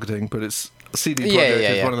that. Targeting, but it's CD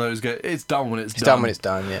Projekt is one of those. It's done when it's done. It's done when it's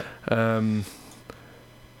done,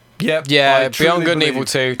 yeah. Yeah, Beyond Good and Evil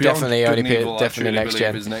 2, definitely next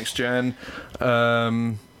gen. Is next gen.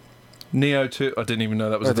 Neo 2, I didn't even know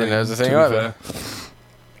that was a thing. I didn't know it was a thing either.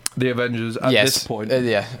 The Avengers at this point.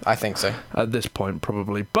 Yeah, I think so. At this point,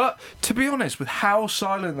 probably. But to be honest, with how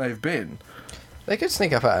silent they've been, they could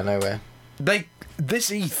sneak up out of nowhere. This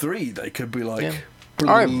E3, they could be like. Yeah.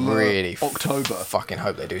 I really October. Fucking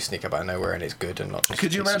hope they do sneak up out of nowhere and it's good and not just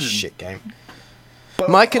could you imagine? A shit game. But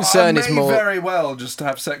my concern is more very well just to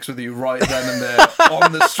have sex with you right then and there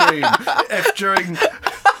on the stream if during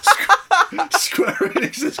Square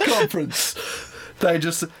Enix's conference they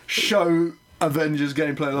just show Avengers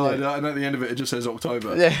gameplay live and at the end of it just says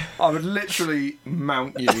October. Yeah. I would literally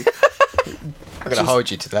mount you. I'm going to hold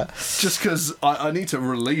you to that. Just because I need to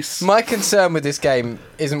release. My concern with this game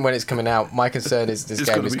isn't when it's coming out. My concern is this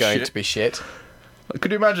game is going to be shit.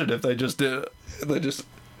 Could you imagine if they just did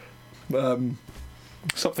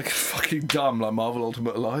something fucking dumb like Marvel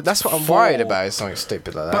Ultimate Alliance? That's what I'm worried about, is something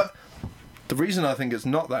stupid like that. But the reason I think it's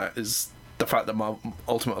not that is the fact that Marvel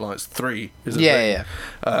Ultimate Alliance 3 is a thing. Yeah.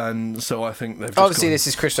 And so I think they've just obviously this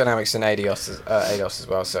is Crystal Dynamics and Eidos as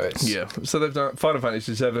well, so it's... Yeah, so they've done Final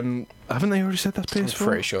Fantasy 7. Haven't they already said that's PS4? I'm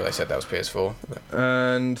pretty sure they said that was PS4.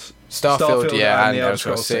 And Starfield and Elder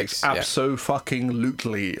Scrolls 6.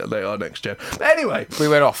 Absolutely, they are next gen. Anyway, we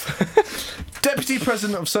went off. Deputy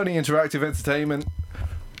President of Sony Interactive Entertainment,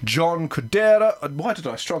 John Codera. Why did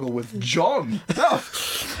I struggle with John?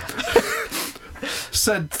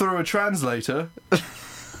 Said through a translator.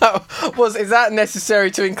 Is that necessary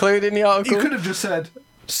to include in the article? You could have just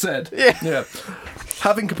said. Yeah.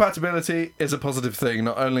 Having compatibility is a positive thing.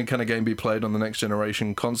 Not only can a game be played on the next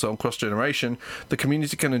generation console cross-generation, the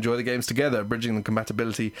community can enjoy the games together. Bridging the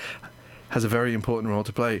compatibility has a very important role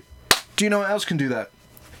to play. Do you know what else can do that?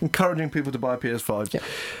 Encouraging people to buy PS5. Yeah.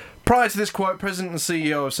 Prior to this quote, President and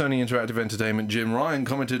CEO of Sony Interactive Entertainment, Jim Ryan,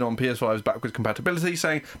 commented on PS5's backwards compatibility,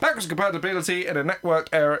 saying, "Backwards compatibility in a networked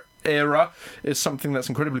era is something that's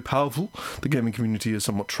incredibly powerful. The gaming community is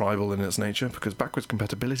somewhat tribal in its nature, because backwards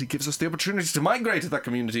compatibility gives us the opportunity to migrate that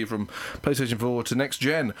community from PlayStation 4 to next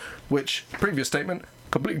gen," which, previous statement,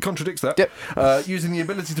 completely contradicts that. Yep. Using the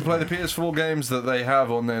ability to play the PS4 games that they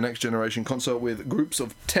have on their next generation console with groups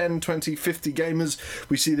of 10, 20, 50 gamers.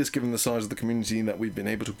 We see this, given the size of the community that we've been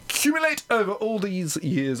able to accumulate over all these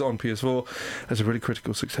years on PS4, as a really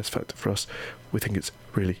critical success factor for us. We think it's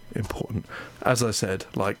really important. As I said,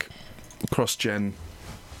 like cross-gen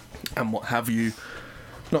and what have you.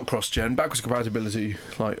 Not cross-gen, backwards compatibility.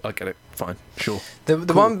 Like, I get it. Fine, sure. The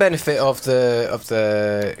one benefit of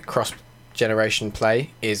the cross generation play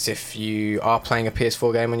is if you are playing a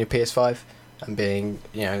PS4 game on your PS5 and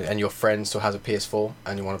and your friend still has a PS4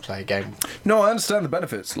 and you want to play a game. No, I understand the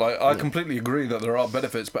benefits. I completely agree that there are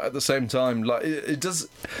benefits, but at the same time, it does,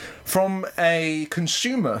 from a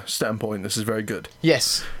consumer standpoint, this is very good.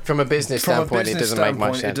 Yes, from a business standpoint, it doesn't make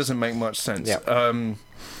much sense. It doesn't make much sense. Yeah.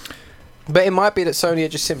 But it might be that Sony are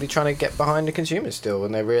just simply trying to get behind the consumers still,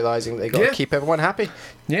 and they're realising they've got to keep everyone happy.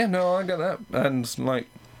 Yeah, no, I get that. And,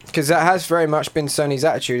 Because that has very much been Sony's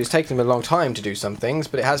attitude. It's taken them a long time to do some things,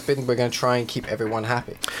 but it has been, we're going to try and keep everyone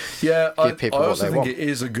happy. Yeah, I Give people what also they think want. it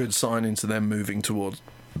is a good sign into them moving towards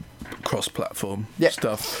cross-platform Yeah.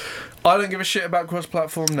 stuff. I don't give a shit about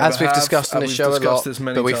cross-platform. Never As we've have, discussed on and the we've show a discussed lot, this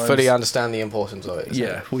many but we times. fully understand the importance of it.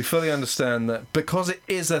 Yeah, we fully understand that because it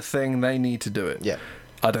is a thing, they need to do it. Yeah.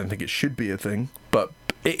 I don't think it should be a thing, but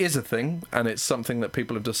it is a thing, and it's something that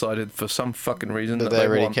people have decided for some fucking reason That that they they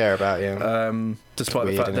really want. care about, yeah. Despite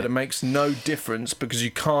the Weird, fact isn't that it? it makes no difference because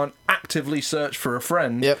you can't actively search for a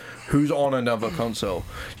friend Yep. who's on another console.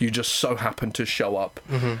 You just so happen to show up.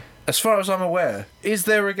 Mm-hmm. As far as I'm aware, is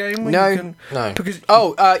there a game where No, you can... no. Because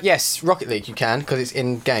Yes, Rocket League you can, because it's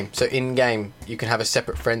in-game. So in-game, you can have a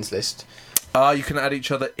separate friends list. you can add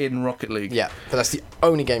each other in Rocket League. Yeah, but that's the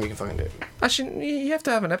only game you can fucking do. Actually, you have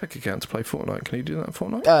to have an Epic account to play Fortnite. Can you do that in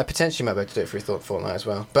Fortnite? Potentially you might be able to do it through Fortnite as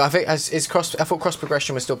well. But I think I thought cross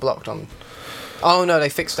progression was still blocked on. Oh no, they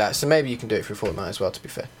fixed that. So maybe you can do it through Fortnite as well. To be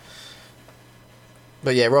fair.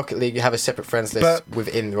 But yeah, Rocket League, you have a separate friends list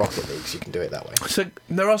within the Rocket League, so you can do it that way. So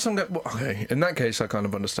there are some... Okay, in that case, I kind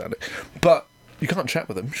of understand it. But you can't chat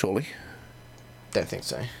with them, surely. Don't think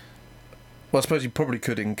so. Well, I suppose you probably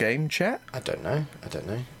could in-game chat. I don't know.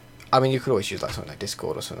 I mean, you could always use like something like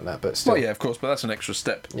Discord or something like that, but still. Well, yeah, of course, but that's an extra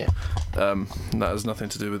step. Yeah. That has nothing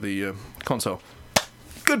to do with the console.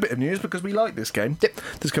 Good bit of news because we like this game. Yep.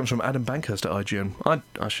 This comes from Adam Bankhurst at IGN.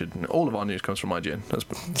 I should... All of our news comes from IGN. Let's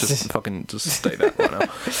just fucking just state that right now.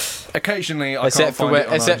 Occasionally, I can't find it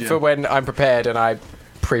on Except IGN. for when I'm prepared and I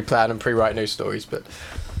pre-plan and pre-write news stories, but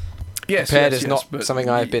Yes, prepared is not but something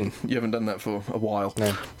I've been. You haven't done that for a while.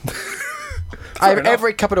 no. enough.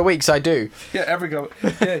 Every couple of weeks I do. Yeah, every go.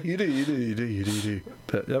 Yeah, you do.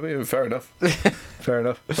 But I mean, fair enough. Fair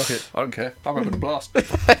enough. Fuck it. I don't care. I'm having a blast. I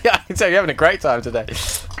can tell you're having a great time today.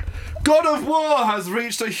 God of War has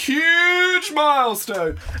reached a huge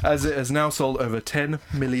milestone as it has now sold over 10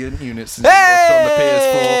 million units since it launched on the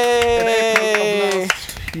PS4 in April of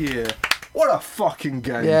last year. What a fucking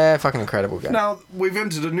game. Yeah, fucking incredible game. Now, we've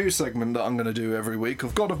entered a new segment that I'm going to do every week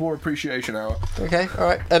of God of War Appreciation Hour. Okay,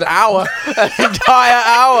 alright. An hour. An entire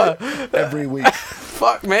hour. Every week.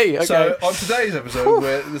 Fuck me. Okay. So, on today's episode,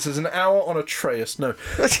 this is an hour on Atreus. No.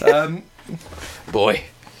 Boy.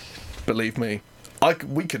 Believe me, I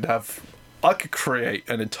could create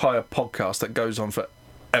an entire podcast that goes on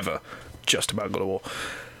forever just about God of War.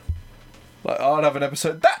 Like, I'd have an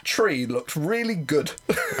episode. That tree looked really good.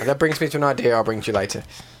 That brings me to an idea I'll bring to you later.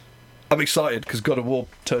 I'm excited because God of War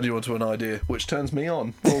turns you onto an idea, which turns me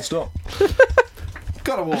on. Full stop.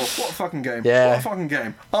 God of War, what a fucking game. Yeah. What a fucking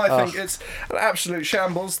game. I think it's an absolute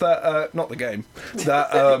shambles that, not the game, that,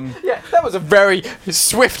 Yeah, that was a very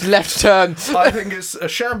swift left turn. I think it's a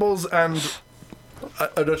shambles and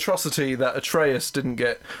an atrocity that Atreus didn't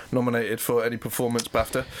get nominated for any performance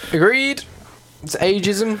BAFTA. Agreed. It's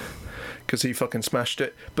ageism. Because he fucking smashed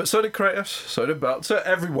it. But so did Kratos, so did Belt. So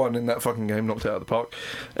everyone in that fucking game knocked it out of the park.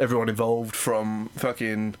 Everyone involved, from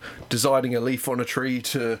fucking designing a leaf on a tree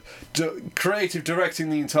to creative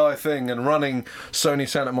directing the entire thing and running Sony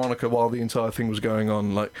Santa Monica while the entire thing was going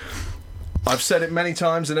on. Like, I've said it many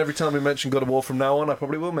times, and every time we mention God of War from now on, I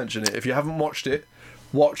probably will mention it. If you haven't watched it,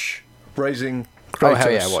 watch Raising Kratos. Oh,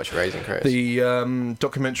 hell yeah, watch Raising Kratos. The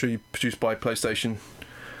documentary produced by PlayStation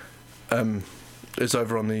is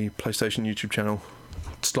over on the PlayStation YouTube channel.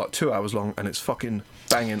 It's like 2 hours long and it's fucking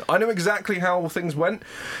banging. I know exactly how things went.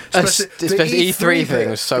 Especially the E3 thing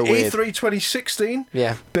was so weird. E3 2016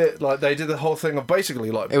 Yeah. bit, like they did the whole thing of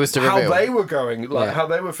basically like It was to how reveal. they were going, like Yeah. how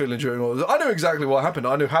they were feeling during all this. I knew exactly what happened.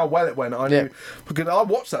 I knew how well it went. I knew because I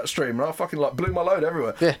watched that stream and I fucking like blew my load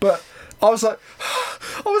everywhere. Yeah. But I was like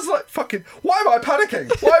fucking, why am I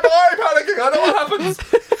panicking? Why am I panicking? I know what happens.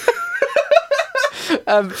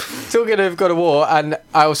 Talking of God of War, and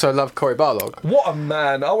I also love Cory Barlog. What a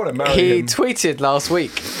man. I want to marry He him. tweeted last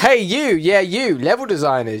week, "Hey you, level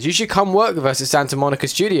designers, you should come work with us at Santa Monica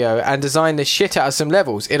Studio and design the shit out of some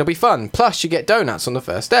levels. It'll be fun. Plus, you get donuts on the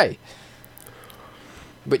first day."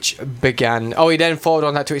 Which began... Oh, he then followed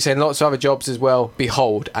on that tweet saying lots of other jobs as well.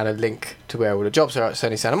 Behold, and a link to where all the jobs are at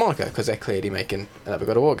Sony Santa Monica, because they're clearly making another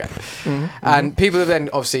God of War game. And people have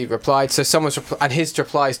then obviously replied. So someone's... and his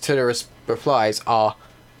replies to the replies are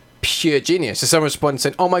pure genius. So someone responded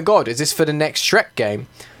saying, "Oh my god, is this for the next Shrek game?"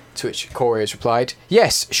 To which Corey has replied,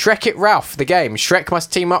 "Yes, Shrek It Ralph, the game. Shrek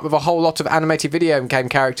must team up with a whole lot of animated video game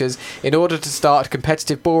characters in order to start a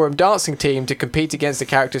competitive ballroom dancing team to compete against the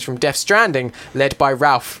characters from Death Stranding, led by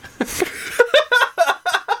Ralph."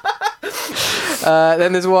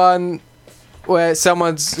 Then there's one where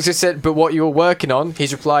someone's just said, but what you were working on,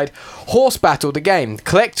 he's replied, Horse Battle, the game.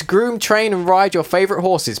 Collect, groom, train and ride your favourite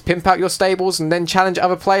horses. Pimp out your stables and then challenge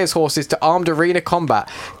other players' horses to armed arena combat.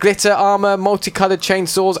 Glitter, armour, multicoloured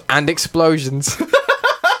chainsaws and explosions.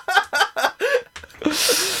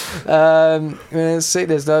 Let's see,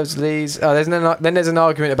 there's those leads. Oh, then there's an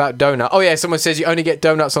argument about donut. Oh yeah, someone says you only get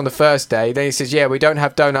donuts on the first day. Then he says, yeah, we don't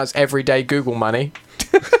have donuts every day, Google money.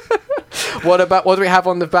 What do we have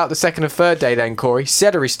on about the second and third day then, Corey?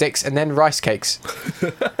 Celery sticks and then rice cakes.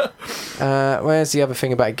 Where's the other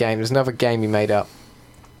thing about a game? There's another game you made up.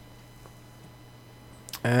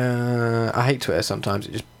 I hate Twitter sometimes.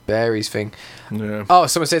 It just buries thing. Yeah. Oh,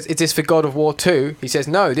 someone says, is this for God of War 2? He says,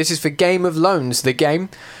 no, this is for Game of Loans, the game.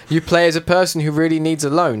 You play as a person who really needs a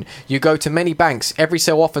loan. You go to many banks. Every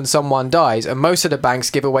so often someone dies, and most of the banks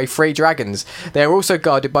give away free dragons. They are also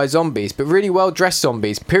guarded by zombies, but really well-dressed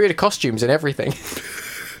zombies. Period costumes and everything.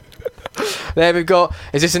 There we've got,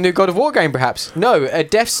 is this a new God of War game perhaps? No, a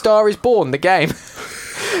Death Star is born, the game.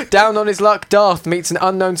 Down on his luck, Darth meets an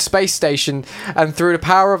unknown space station, and through the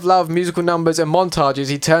power of love, musical numbers and montages,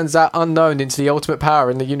 he turns that unknown into the ultimate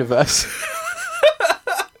power in the universe.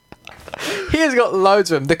 He has got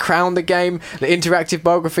loads of them. The Crown, the game, the interactive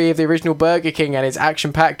biography of the original Burger King and its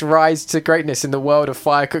action-packed rise to greatness in the world of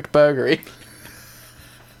fire-cooked burgery.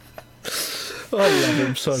 I love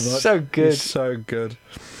him so much. So good. He's so good.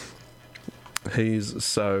 He's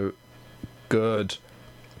so good.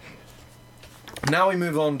 Now we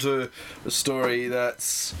move on to a story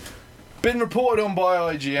that's been reported on by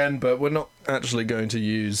IGN, but we're not actually going to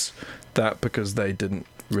use that because they didn't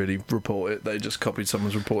really report it. They just copied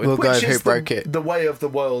someone's report. We'll go which who is broke it. The way of the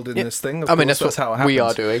world in this thing. I mean, that's how it what happens. we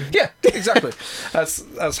are doing. Yeah, exactly.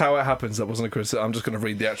 That's how it happens. That wasn't a criticism. I'm just going to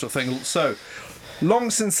read the actual thing. So, Long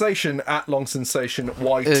Sensation at Long Sensation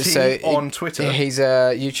YT on Twitter. He's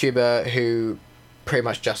a YouTuber who pretty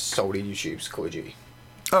much just solely YouTubes Call of Duty.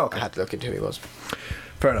 Oh, okay. I had to look into who he was.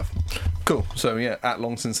 Fair enough. Cool. So yeah, at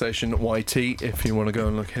Long Sensation YT, if you want to go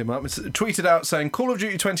and look him up. It's tweeted out saying Call of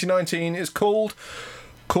Duty 2019 is called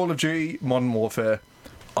Call of Duty Modern Warfare.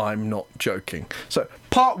 I'm not joking. So,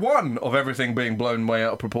 part 1 of everything being blown way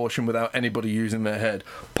out of proportion without anybody using their head.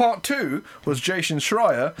 Part 2 was Jason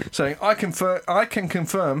Schreier saying, I can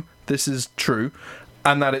confirm this is true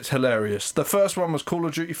and that it's hilarious. The first one was Call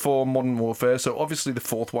of Duty 4 Modern Warfare, so obviously the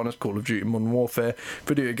fourth one is Call of Duty Modern Warfare.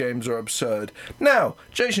 Video games are absurd. Now,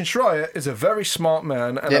 Jason Schreier is a very smart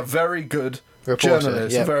man and a very good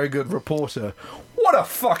journalist, a very good reporter. What a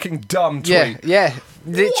fucking dumb tweet. Yeah.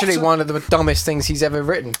 Literally one of the dumbest things he's ever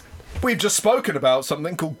written. We've just spoken about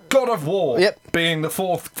something called God of War being the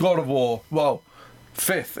fourth God of War. Well,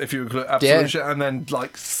 fifth if you include Absolution, and then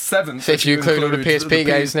like seventh if you include all the PSP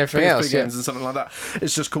games and everything else. Games and something like that.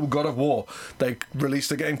 It's just called God of War. They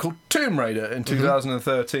released a game called Tomb Raider in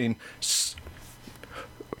 2013.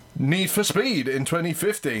 Need for Speed in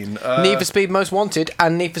 2015. Need for Speed Most Wanted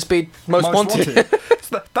and Need for Speed Most Wanted.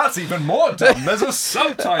 That's even more dumb. There's a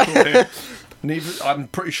subtitle here. I'm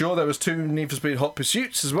pretty sure there was 2 Need for Speed Hot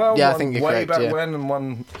Pursuits as well. Yeah, one I think you're way correct, back when, and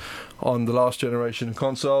one on the last generation of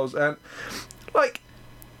consoles. And like,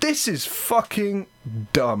 this is fucking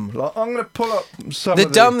dumb. Like, I'm going to pull up some. The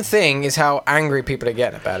dumb thing is how angry people are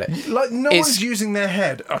getting about it. Like, no one's using their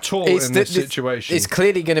head at all in this situation. It's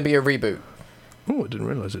clearly going to be a reboot. Oh, I didn't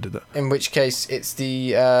realise I did that. In which case, it's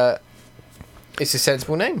a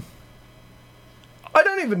sensible name. I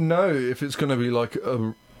don't even know if it's going to be like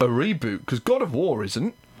a reboot, because God of War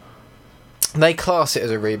isn't. They class it as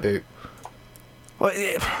a reboot.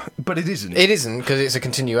 Well, but it isn't. It isn't, because it's a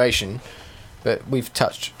continuation. But we've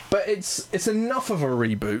touched. But it's enough of a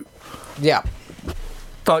reboot. Yeah.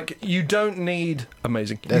 Like, you don't need...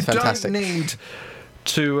 Amazing. That's fantastic. Don't need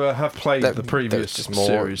to have played the previous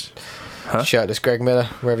series. Huh? Shirtless Greg Miller,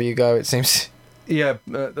 wherever you go, it seems. Yeah,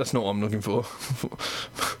 that's not what I'm looking for.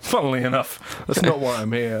 Funnily enough, that's not why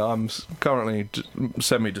I'm here. I'm currently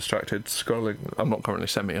semi-distracted, scrolling. I'm not currently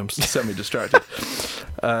I'm semi-distracted.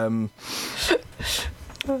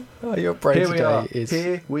 Your brain today is...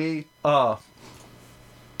 Here we are.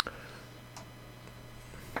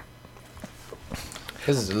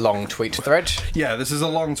 This is a long tweet thread. Yeah, this is a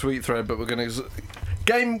long tweet thread, but we're going to...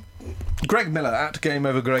 Greg Miller, at Game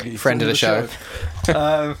Over Greggy. Friend of the show.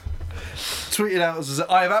 Tweeted out, says,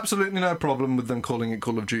 I have absolutely no problem with them calling it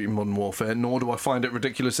Call of Duty Modern Warfare, nor do I find it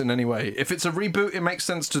ridiculous in any way. If it's a reboot, it makes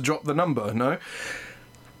sense to drop the number, no?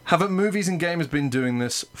 Haven't movies and games been doing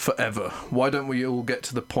this forever? Why don't we all get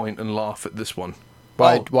to the point and laugh at this one?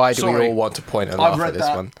 Why do we all want to point and laugh at this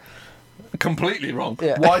one? completely wrong.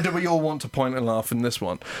 Yeah. Why do we all want to point and laugh in this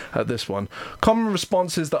one? At this one, common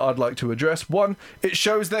responses that I'd like to address. 1, it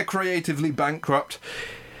shows they're creatively bankrupt.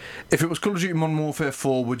 If it was Call of Duty Modern Warfare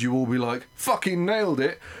 4, would you all be like, fucking nailed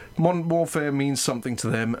it? Modern Warfare means something to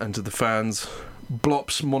them and to the fans.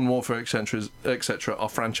 Blops, Modern Warfare, etc. are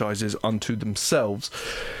franchises unto themselves.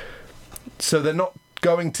 So they're not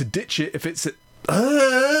going to ditch it if it's...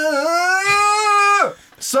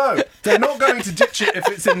 So, they're not going to ditch it if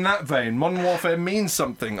it's in that vein. Modern Warfare means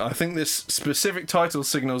something. I think this specific title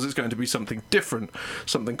signals it's going to be something different,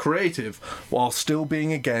 something creative, while still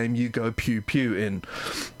being a game you go pew-pew in.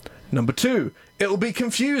 Number 2, it'll be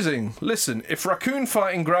confusing. Listen, if Raccoon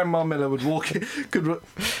fighting Grandma Miller would walk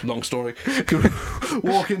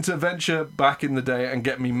into Venture back in the day and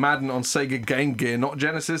get me Madden on Sega Game Gear, not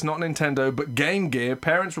Genesis, not Nintendo, but Game Gear,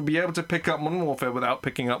 parents would be able to pick up Modern Warfare without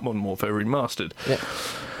picking up Modern Warfare Remastered. Yeah.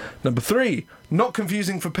 Number 3, not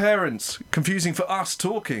confusing for parents, confusing for us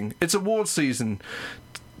talking. It's awards season.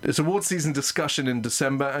 It's awards season discussion in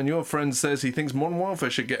December, and your friend says he thinks Modern Warfare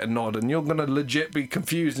should get a nod, and you're going to legit be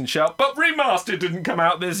confused and shout, but Remastered didn't come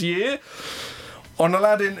out this year! On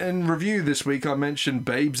Aladdin in review this week, I mentioned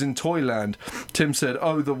Babes in Toyland. Tim said,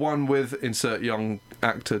 oh, the one with, insert young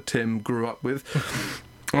actor Tim grew up with.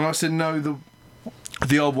 And I said, no,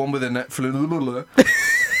 the old one with a Netflix.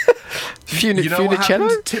 You know what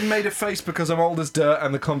happened? Tim made a face because I'm old as dirt,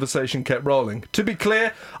 and the conversation kept rolling. To be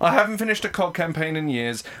clear, I haven't finished a COD campaign in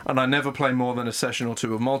years, and I never play more than a session or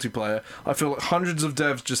 2 of multiplayer. I feel like hundreds of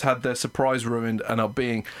devs just had their surprise ruined and are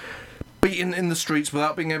being beaten in the streets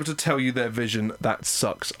without being able to tell you their vision. That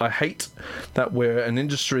sucks. I hate that we're an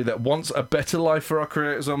industry that wants a better life for our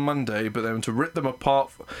creators on Monday, but then to rip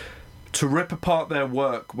apart their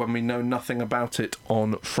work when we know nothing about it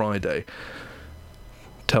on Friday.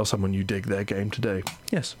 Tell someone you dig their game today.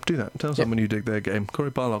 Yes, do that. Tell someone you dig their game.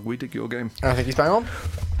 Corey Barlog, we dig your game. I think he's bang on.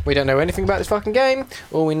 We don't know anything about this fucking game.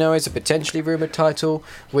 All we know is a potentially rumoured title,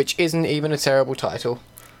 which isn't even a terrible title.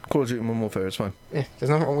 Call of Duty Modern Warfare, it's fine. Yeah, there's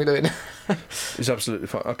nothing wrong with it. It's absolutely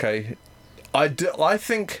fine. Okay. I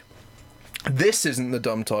think this isn't the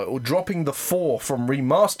dumb title. Dropping the 4 from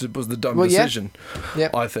Remastered was the dumb decision.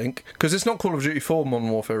 Yeah. I think. Because it's not Call of Duty 4 Modern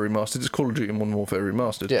Warfare Remastered, it's Call of Duty Modern Warfare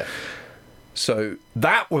Remastered. Yeah. So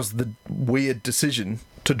that was the weird decision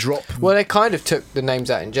to drop. Well, they kind of took the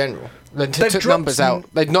names out in general. They took numbers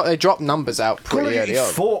out. They dropped numbers out pretty early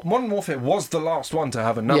on. Modern Warfare was the last one to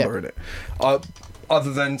have a number in it,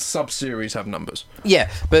 other than sub-series have numbers.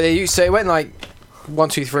 Yeah, but it went like 1,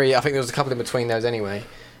 2, 3. I think there was a couple in between those anyway.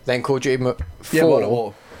 Then Call of Duty 4. Yeah, World at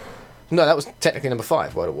War. No, that was technically number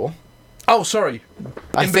 5. World at War. Oh, sorry.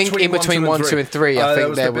 I think in between 1, 2, and 3. I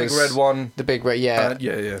think there was the big red one. The big red, yeah.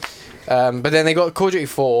 Yeah. But then they got Call of Duty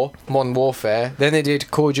 4, Modern Warfare. Then they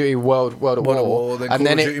did Call of Duty World at War. Then and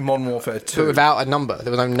Call of Duty Modern Warfare 2. But without a number.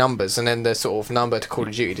 There were no numbers. And then the sort of number to Call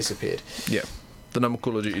of Duty disappeared. Yeah. The number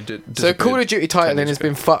Call of Duty disappeared. So Call of Duty titling has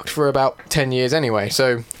been fucked for about 10 years anyway.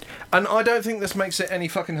 So. And I don't think this makes it any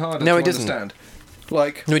fucking harder to understand.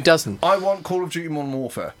 No, it doesn't. I want Call of Duty Modern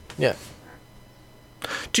Warfare. Yeah.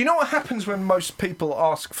 Do you know what happens when most people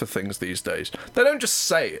ask for things these days? They don't just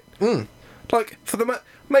say it. Like, for the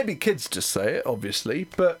maybe kids just say it, obviously,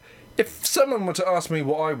 but if someone were to ask me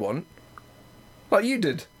what I want, like you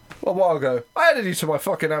did a while ago, I added you to my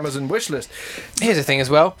fucking Amazon wish list. Here's the thing as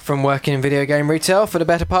well, from working in video game retail for the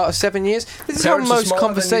better part of 7 years, this is how most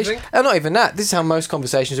conversations, not even that, this is how most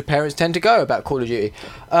conversations with parents tend to go about Call of Duty.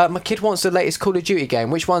 My kid wants the latest Call of Duty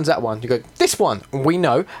game, which one's that one? You go, this one, and we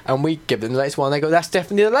know, and we give them the latest one, they go, that's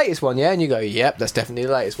definitely the latest one, yeah? And you go, yep, that's definitely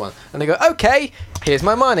the latest one. And they go, okay, here's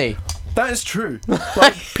my money. That is true.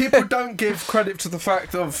 Like, people don't give credit to the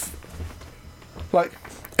fact of, like,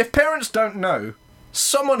 if parents don't know,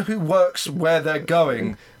 someone who works where they're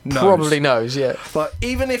going knows. Probably knows, yeah. But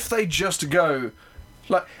even if they just go,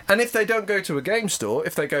 like, and if they don't go to a game store,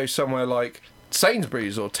 if they go somewhere like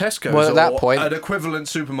Sainsbury's or Tesco's or an equivalent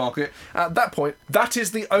supermarket, at that point, that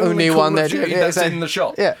is the only Call of Duty that's in the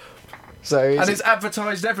shop. Yeah. So and it's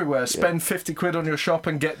advertised everywhere. Spend 50 quid on your shop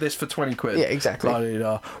and get this for 20 quid. Yeah, exactly.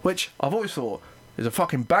 Which I've always thought is a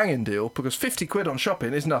fucking banging deal, because 50 quid on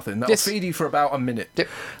shopping is nothing. That'll feed you for about a minute. Yep.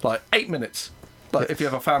 Like 8 minutes. Like if you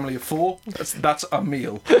have a family of 4, that's a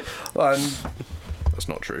meal. And that's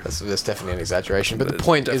not true. That's definitely an exaggeration, but the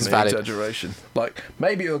point is valid. Exaggeration. Like,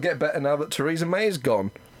 maybe it'll get better now that Theresa May is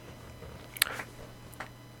gone.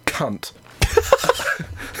 Cunt.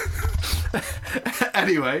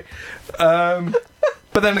 Anyway, but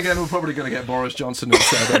then again, we're probably going to get Boris Johnson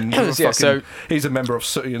instead. And he's a member of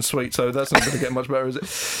Sooty and Sweet, so that's not going to get much better, is it?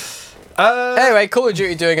 Anyway, Call of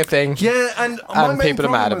Duty doing a thing. Yeah, and my And main people are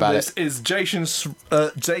mad problem about with this is Jason's.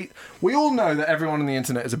 We all know that everyone on the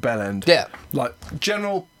internet is a bellend. Yeah. Like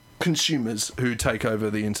general consumers who take over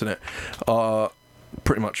the internet are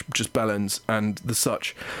pretty much just bellends and the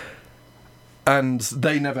such. And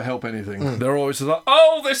they never help anything. They're always just like,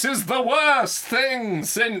 "Oh, this is the worst thing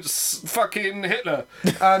since fucking Hitler,"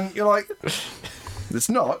 and you're like, "It's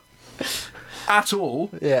not at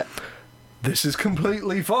all." Yeah. This is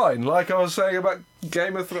completely fine. Like I was saying about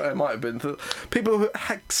Game of Thrones, it might have been people who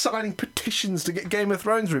had signing petitions to get Game of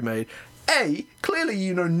Thrones remade. Clearly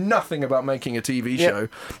you know nothing about making a TV show.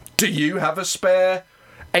 Do you have a spare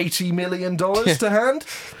 $80 million to hand?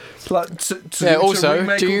 Like to Also,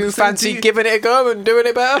 remake do all you this fancy thing? giving it a go and doing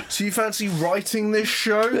it better? Do you fancy writing this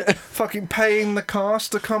show? Fucking paying the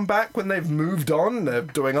cast to come back when they've moved on? They're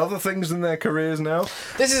doing other things in their careers now.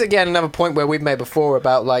 This is again another point where we've made before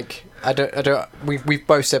about like we've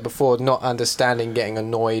both said before not understanding getting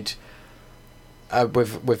annoyed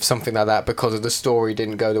with something like that because of the story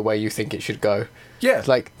didn't go the way you think it should go. Yeah.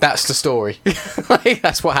 Like that's the story. Like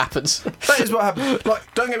that's what happens. That is what happened.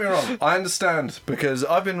 Like, don't get me wrong, I understand because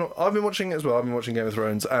I've been watching it as well. I've been watching Game of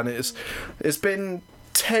Thrones, and it's been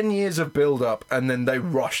 10 years of build up, and then they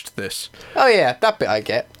rushed this. Oh yeah, that bit I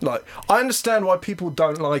get. Like, I understand why people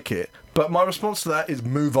don't like it, but my response to that is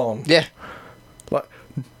move on. Yeah. Like,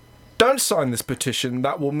 don't sign this petition.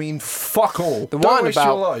 That will mean fuck all. The don't one waste about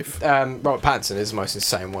your life. Robert Pattinson is the most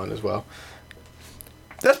insane one as well.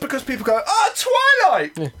 That's because people go,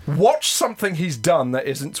 Twilight! Yeah. Watch something he's done that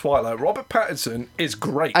isn't Twilight. Robert Pattinson is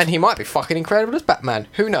great. And he might be fucking incredible as Batman.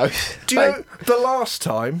 Who knows? Do you know, the last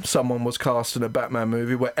time someone was cast in a Batman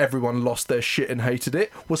movie where everyone lost their shit and hated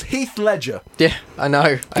it was Heath Ledger. Yeah, I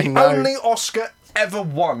know. The only Oscar ever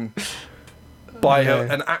won by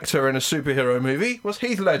an actor in a superhero movie was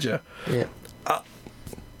Heath Ledger. Yeah.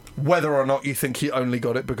 Whether or not you think he only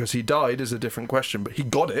got it because he died is a different question, but he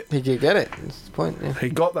got it. He did get it. That's the point. Yeah. He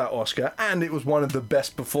got that Oscar, and it was one of the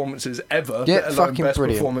best performances ever. Yeah, let alone fucking best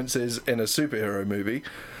brilliant. performances in a superhero movie.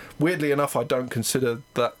 Weirdly enough, I don't consider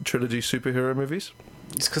that trilogy superhero movies.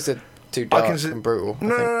 It's because they're too dark and brutal.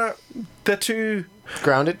 No. They're too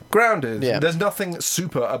Grounded. Yeah. There's nothing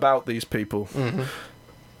super about these people. Mm-hmm.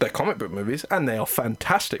 They're comic book movies, and they are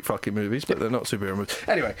fantastic fucking movies, but they're not superhero movies.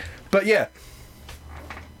 Anyway, but yeah.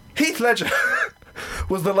 Heath Ledger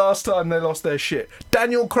was the last time they lost their shit.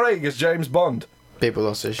 Daniel Craig as James Bond. People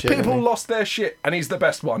lost their shit. People lost their shit, and he's the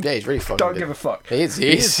best one. Yeah, he's really fucking Don't good. give a fuck. He is. He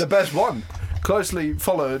is the best one. Closely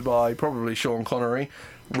followed by probably Sean Connery,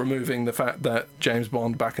 removing the fact that James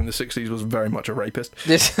Bond back in the 60s was very much a rapist.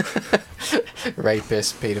 This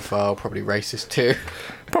rapist, paedophile, probably racist too.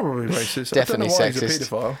 Probably racist. Definitely I don't know why sexist. He's a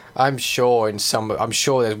paedophile. I'm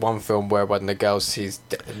sure there's one film where one of the girls he's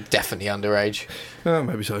definitely underage.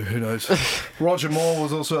 Maybe so. Who knows? Roger Moore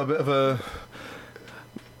was also a bit of a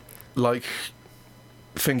like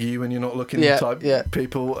finger you when you're not looking type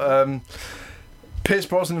people. Pierce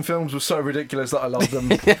Brosnan films were so ridiculous that I loved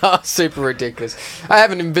them. Yeah, super ridiculous. I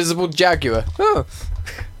have an invisible Jaguar. Oh,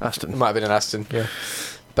 Aston. it might have been an Aston. Yeah,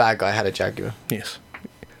 bad guy had a Jaguar. Yes.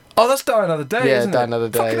 Oh, that's Die Another Day, Yeah, isn't Die it? Another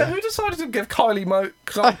Day, Fucking yeah. Who decided to give Kylie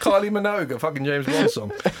Minogue a fucking James Bond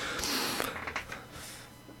song?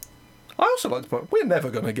 I also like to point, we're never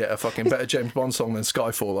going to get a fucking better James Bond song than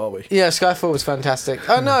Skyfall, are we? Yeah, Skyfall was fantastic.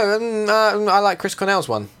 Oh no, I like Chris Cornell's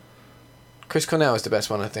one. Chris Cornell is the best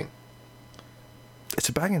one, I think. It's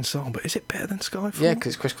a banging song, but is it better than Skyfall? Yeah,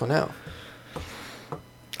 because Chris Cornell.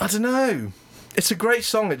 I don't know. It's a great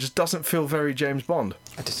song, it just doesn't feel very James Bond.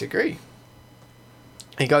 I disagree.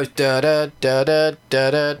 He goes da da da da da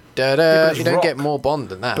da da da. Yeah, You don't rock. get more Bond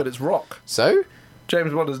than that. But it's rock. So?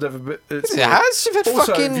 James Bond has never been... It has. You've had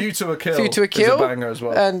also, fucking View to a Kill. View to a Is Kill. a banger as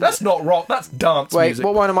well. And that's not rock, that's dance wait, music.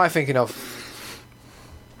 what one am I thinking of?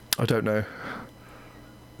 I don't know.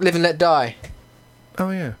 Live and Let Die. Oh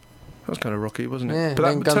yeah, that was kind of rocky, wasn't it? Yeah, but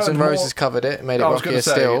then that Guns N' turned Roses more- covered it, made it I was going rockier to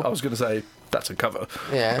say. still. I was going to say that's a cover.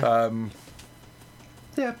 Yeah.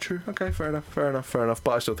 Yeah, true. Okay, fair enough.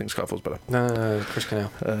 But I still think Skyfall's better. No, Chris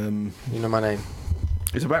Cornell. You know my name.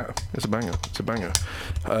 It's a banger.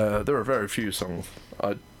 There are very few songs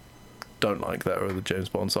I don't like that are the James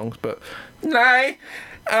Bond songs, but Night,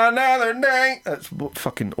 Another Day. That's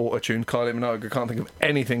fucking auto-tuned Kylie Minogue. I can't think of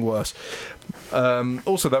anything worse.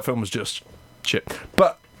 Also, that film was just shit.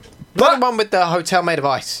 But The one with the hotel made of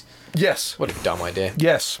ice. yes, What a dumb idea.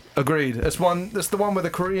 yes, agreed. That's the one where the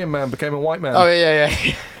Korean man became a white man. Oh yeah.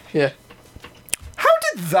 Yeah. How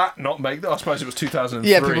did that not make? I suppose it was 2003.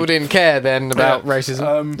 Yeah, people didn't care then about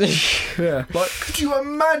racism. Yeah, like could you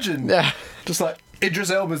imagine? Yeah. Just like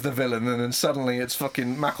Idris Elba's the villain, and then suddenly it's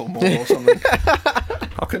fucking Macklemore or something.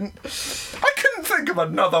 I couldn't think of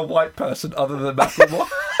another white person other than Macklemore.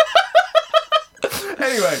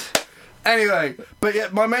 Anyway, but yeah,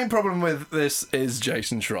 my main problem with this is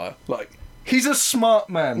Jason Schreier. Like, he's a smart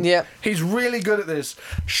man. Yeah. He's really good at this.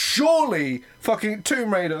 Surely, fucking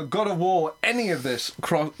Tomb Raider, God of War, any of this,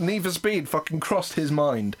 Need for Speed fucking crossed his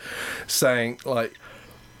mind, saying, like,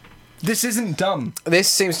 this isn't dumb. This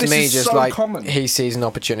seems to This me is just so like common. he sees an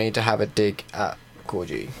opportunity to have a dig at Core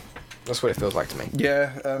G. That's what it feels like to me.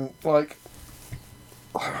 Yeah, like,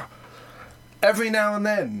 every now and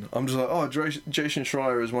then, I'm just like, oh, Jason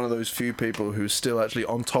Schreier is one of those few people who's still actually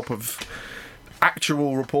on top of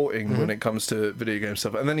actual reporting when it comes to video game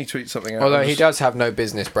stuff. And then he tweets something out. Although he does have no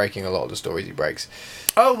business breaking a lot of the stories he breaks.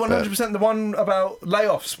 Oh, 100%. The one about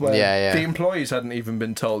layoffs where Yeah. the employees hadn't even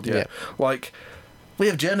been told yet. Yeah. Like, we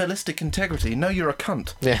have journalistic integrity. No, you're a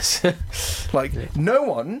cunt. Yes. Like, no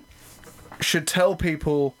one should tell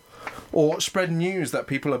people or spread news that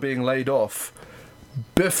people are being laid off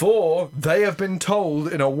before they have been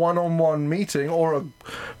told in a one-on-one meeting or a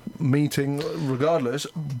meeting regardless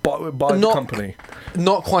by the company.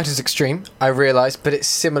 Not quite as extreme, I realise, but it's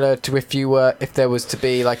similar to if there was to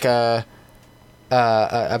be like a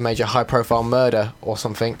major high-profile murder or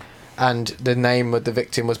something, and the name of the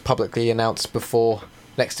victim was publicly announced before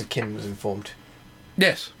next of kin was informed.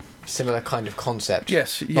 Yes. Similar kind of concept.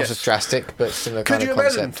 Yes. Not as drastic, but similar Could kind you of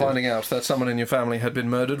concept. imagine finding out that someone in your family had been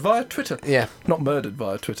murdered via Twitter? Yeah. Not murdered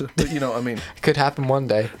via Twitter, but you know what I mean. It could happen one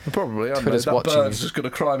day. Probably. I don't know. Twitter's That watching bird's you. just going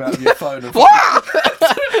to climb out of your phone. And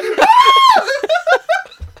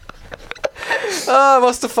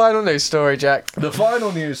What's the final news story, Jack? The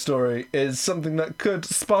final news story is something that could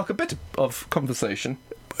spark a bit of conversation.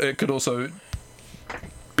 It could also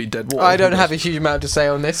be dead water. I don't have a huge amount to say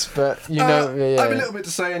on this, but you know... I have a little bit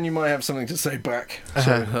to say, and you might have something to say back,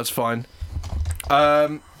 so that's fine.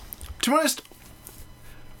 To be honest,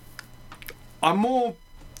 I'm more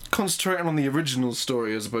concentrating on the original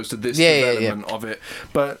story as opposed to this development of it.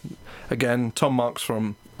 But again, Tom Marks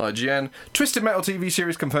from IGN. Twisted Metal TV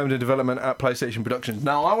series confirmed in development at PlayStation Productions.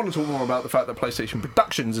 Now, I want to talk more about the fact that PlayStation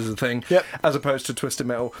Productions is a thing, as opposed to Twisted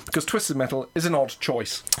Metal, because Twisted Metal is an odd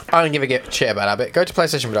choice. I don't give a shit about that bit. Go to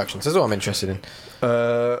PlayStation Productions. That's all I'm interested in.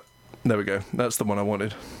 There we go. That's the one I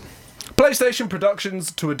wanted. PlayStation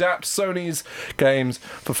Productions to adapt Sony's games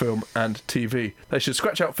for film and TV. They should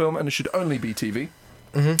scratch out film and it should only be TV.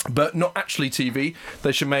 Mm-hmm. But not actually TV.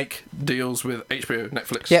 They should make deals with HBO,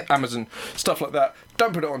 Netflix, Amazon, stuff like that.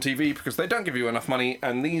 Don't put it on TV because they don't give you enough money,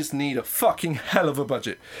 and these need a fucking hell of a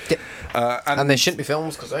budget. Yep. And they shouldn't be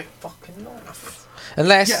films because they fucking long enough.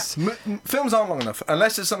 Unless films aren't long enough.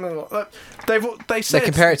 Unless it's something like they said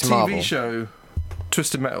compare it to TV Marvel. show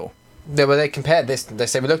Twisted Metal. They compared this. They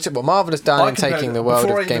say we looked at what Marvel has done in taking the world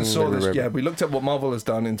of games. We looked at what Marvel has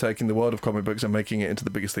done in taking the world of comic books and making it into the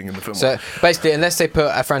biggest thing in the film. So basically, unless they put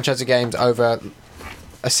a franchise of games over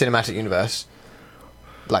a cinematic universe,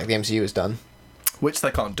 like the MCU has done, which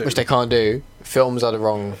they can't do, films are the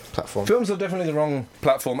wrong platform. Films are definitely the wrong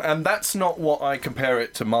platform, and that's not what I compare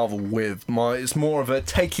it to Marvel with. It's more of a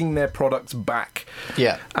taking their products back,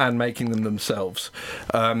 and making them themselves.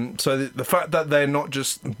 So the fact that they're not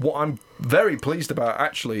just what I'm very pleased about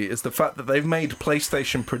actually is the fact that they've made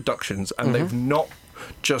PlayStation Productions, and they've not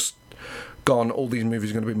just gone, all these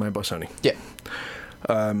movies are going to be made by Sony. Yeah.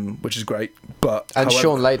 Which is great, but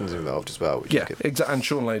Sean Layden's involved as well. Which is good. Exactly. And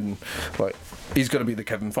Sean Layden, he's going to be the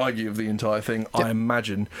Kevin Feige of the entire thing. Yep. I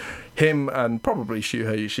imagine him and probably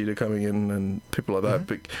Shuhei Yoshida coming in and people like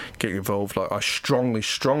that getting involved. I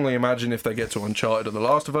strongly imagine if they get to Uncharted or The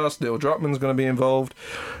Last of Us, Neil Druckmann's going to be involved.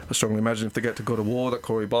 I strongly imagine if they get to God of War, that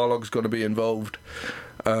Cory Barlog's going to be involved.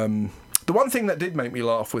 The one thing that did make me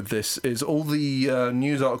laugh with this is all the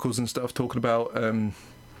news articles and stuff talking about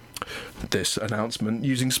this announcement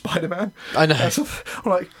using Spider-Man. I know.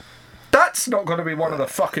 I'm like, that's not going to be one of the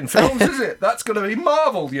fucking films, is it? That's going to be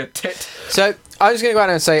Marvel, you tit. So I'm just going to go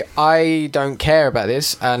out and say I don't care about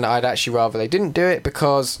this, and I'd actually rather they didn't do it,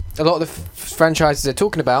 because a lot of the franchises they're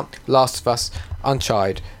talking about, Last of Us,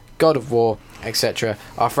 Uncharted, God of War, etc.,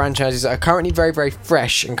 are franchises that are currently very, very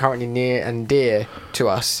fresh and currently near and dear to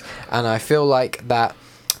us, and I feel like that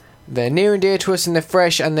they're near and dear to us and they're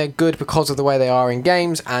fresh and they're good because of the way they are in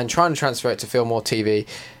games, and trying to transfer it to film or TV,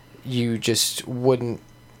 you just wouldn't.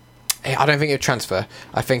 I don't think it would transfer.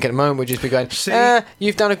 I think at the moment we'd just be going,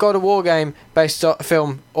 you've done a God of War game based off a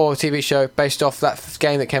film or a TV show based off that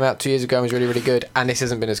game that came out 2 years ago and was really, really good, and this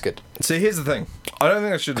hasn't been as good. See, here's the thing. I don't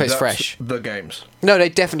think I should adapt fresh. the games. No, they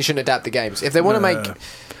definitely shouldn't adapt the games. If they want to make...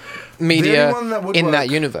 media only one that would in work, that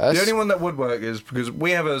universe. The only one that would work is because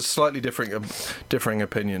we have a slightly differing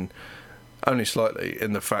opinion, only slightly,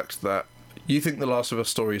 in the fact that you think the Last of Us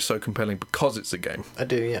story is so compelling because it's a game, I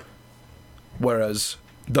do, yeah. whereas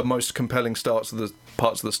the most compelling parts of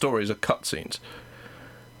the stories are cutscenes.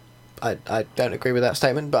 I don't agree with that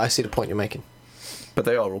statement, but I see the point you're making. But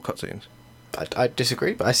they are all cutscenes. I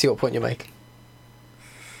disagree, but I see what point you're making.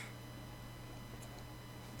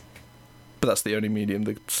 But that's the only medium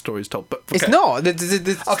the story is told. But okay. It's not.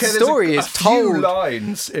 The story is told. Few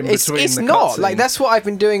lines in It's between. it's the not cutscenes. like that's what I've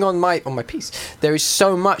been doing on my piece. There is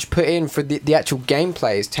so much put in for the actual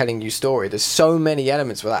gameplay is telling you story. There's so many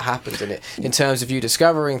elements where that happens in it, in terms of you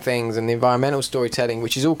discovering things and the environmental storytelling,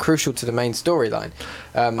 which is all crucial to the main storyline.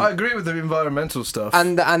 I agree with the environmental stuff.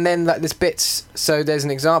 And then like there's bits. So there's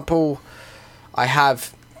an example. I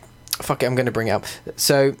have. Fuck it, I'm going to bring it up.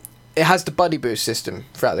 So it has the buddy boost system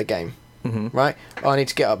throughout the game. Mm-hmm. Right? Oh, I need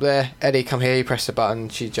to get up there. Eddie, come here. You press the button.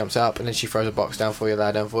 She jumps up, and then she throws a box down for you,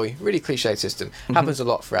 lie down for you. Really cliche system. Mm-hmm. Happens a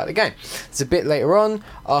lot throughout the game. There's a bit later on,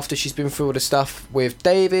 after she's been through all the stuff with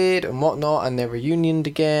David and whatnot, and they're reunioned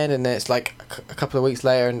again, and then it's like a couple of weeks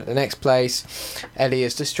later in the next place. Ellie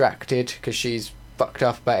is distracted because she's fucked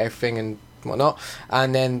up about everything and whatnot,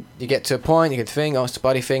 and then you get to a point, you get the thing, oh, it's the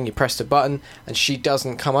buddy thing, you press the button, and she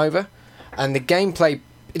doesn't come over, and the gameplay,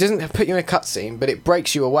 it doesn't put you in a cutscene, but it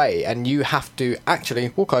breaks you away, and you have to actually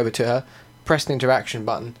walk over to her, press the interaction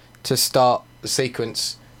button to start the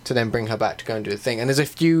sequence to then bring her back to go and do the thing. And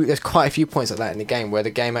there's quite a few points like that in the game where the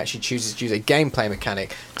game actually chooses to use a gameplay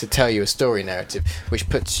mechanic to tell you a story narrative, which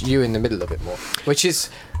puts you in the middle of it more, which is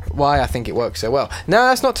why I think it works so well. Now,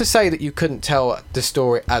 that's not to say that you couldn't tell the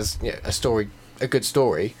story as a good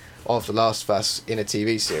story of The Last of Us in a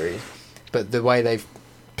TV series, but the way they've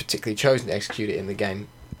particularly chosen to execute it in the game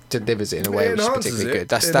delivers it in a way which is particularly good.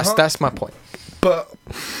 That's my point. But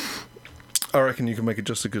I reckon you can make it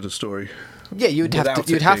just as good a story. Yeah, you'd have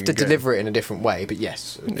to deliver it in a different way, but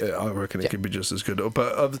yes. Yeah, I reckon it could be just as good.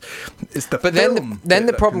 But it's the but film. Then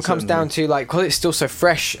the problem comes down to like, because it's still so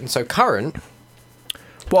fresh and so current.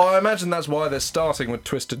 Well, I imagine that's why they're starting with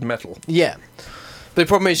Twisted Metal. Yeah, but the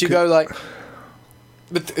problem is you go like,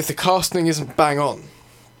 but if the casting isn't bang on,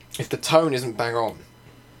 if the tone isn't bang on,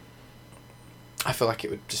 I feel like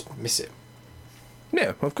it would just miss it.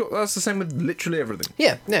 Yeah, of course. That's the same with literally everything.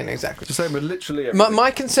 Yeah, no, exactly. It's the same with literally everything. My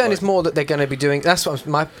concern is more that they're going to be doing.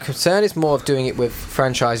 My concern is more of doing it with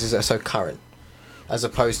franchises that are so current, as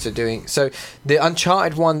opposed to doing. So the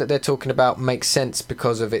Uncharted one that they're talking about makes sense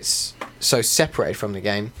because of it's so separated from the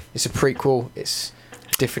game. It's a prequel. It's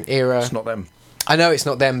a different era. It's not them. I know it's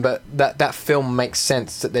not them, but that film makes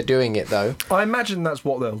sense that they're doing it though. I imagine that's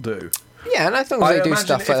what they'll do. Yeah, and as long as they do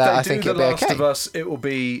stuff like that, I think it'll be okay. If they do The Last of Us, it will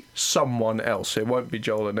be someone else. It won't be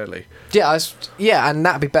Joel and Ellie. Yeah, and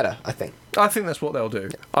that'd be better, I think. I think that's what they'll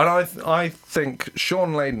do. Yeah. And I think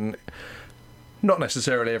Sean Layden, not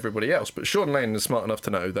necessarily everybody else, but Sean Layden is smart enough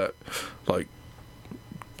to know that, like,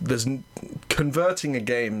 converting a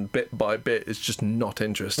game bit by bit is just not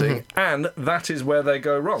interesting, and that is where they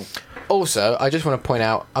go wrong. Also, I just want to point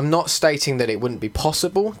out, I'm not stating that it wouldn't be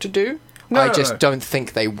possible to do. I just don't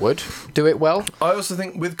think they would do it well. I also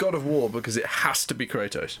think with God of War, because it has to be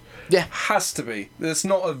Kratos. Yeah. Has to be. There's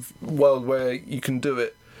not a world where you can do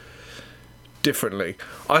it differently.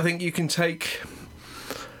 I think you can take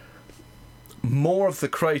more of the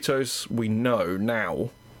Kratos we know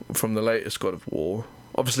now from the latest God of War.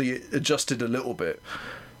 Obviously, it adjusted a little bit.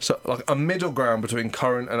 So, like a middle ground between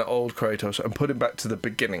current and old Kratos, and put him back to the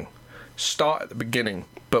beginning. Start at the beginning,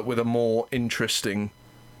 but with a more interesting,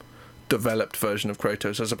 developed version of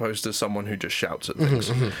Kratos, as opposed to someone who just shouts at things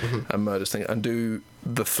and murders things, and do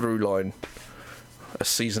the through line, a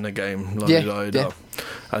season a game,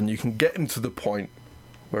 and you can get him to the point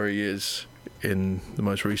where he is in the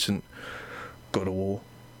most recent God of War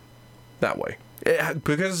that way.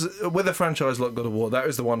 Because with a franchise like God of War, that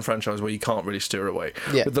is the one franchise where you can't really steer away.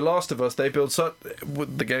 Yeah. With The Last of Us, they build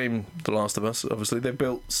with the game The Last of Us, obviously, they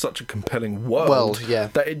built such a compelling world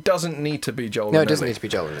that it doesn't need to be Joel and Ellie. No, it doesn't need to be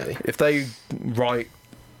Joel and Ellie. If they write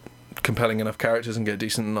compelling enough characters and get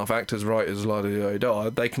decent enough actors, writers,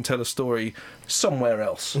 they can tell a story somewhere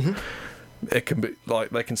else. It can be like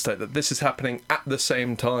they can state that this is happening at the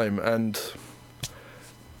same time. And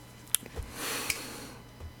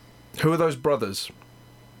who are those brothers?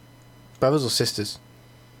 Brothers or sisters?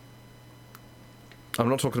 I'm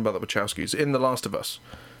not talking about the Wachowskis. In The Last of Us.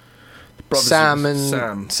 Sam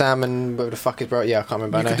and whatever the fuck is bro? Yeah, I can't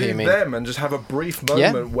remember. I know who you mean. Them and just have a brief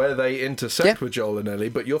moment where they intersect with Joel and Ellie,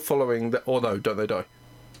 but you're following the. Or no, don't they die?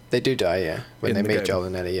 They do die, yeah. When they meet Joel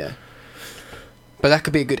and Ellie, yeah. But that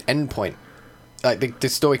could be a good end point. like the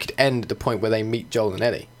story could end at the point where they meet Joel and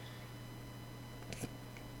Ellie.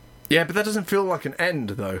 Yeah, but that doesn't feel like an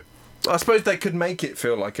end, though. I suppose they could make it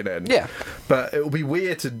feel like an end. Yeah. But it would be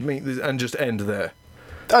weird to meet this and just end there.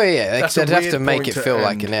 Oh yeah, That's a they'd have weird to make point it to feel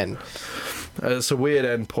like end. an end. It's a weird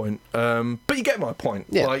end point. But you get my point.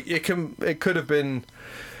 Yeah. Like, it could have been...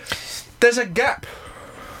 There's a gap.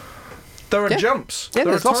 There are Yeah. jumps. Yeah,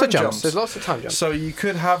 There there's are lots of time jumps. There's lots of time jumps. So you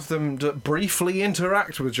could have them briefly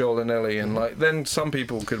interact with Joel and Ellie, and like then some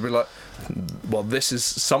people could be like, "Well, this is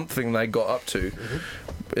something they got up to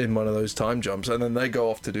in one of those time jumps," and then they go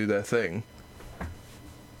off to do their thing.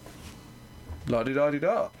 La di da di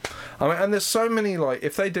da. I mean, and there's so many like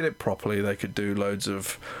if they did it properly, they could do loads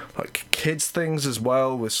of like kids things as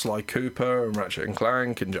well with Sly Cooper and Ratchet and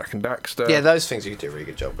Clank and Jak and Daxter. Yeah, those things you could do a really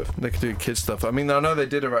good job with. They could do kids stuff. I mean, I know they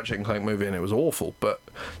did a Ratchet and Clank movie and it was awful, but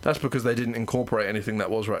that's because they didn't incorporate anything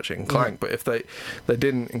that was Ratchet and Clank. But if they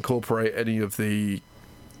didn't incorporate any of the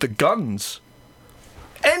guns,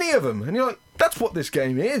 any of them, and you're like, that's what this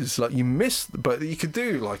game is. Like you miss, but you could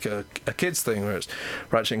do like a kids thing where it's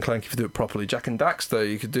Ratchet and Clank if you do it properly. Jak and Daxter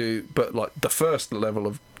you could do, but like the first level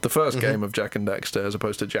of the first game of Jak and Daxter as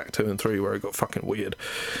opposed to Jak 2 and 3 where it got fucking weird,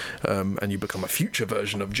 and you become a future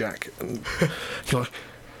version of Jak. And you're like,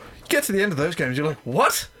 you get to the end of those games, you're like,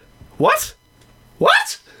 what?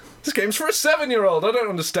 This game's for a 7-year-old. I don't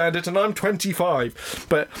understand it, and I'm 25.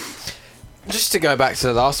 But Just to go back to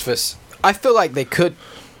The Last of Us, I feel like they could,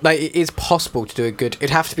 like it is possible to do a good. It'd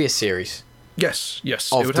have to be a series yes,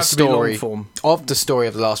 of it would the have to be long story form. of the story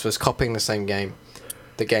of The Last of Us, copying the same game,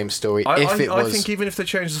 the game story. I was, think even if they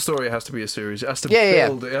change the story, it has to be a series. It has to Yeah.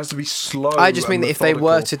 build. It has to be slow. I just mean and that if they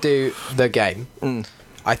were methodical. to do the game,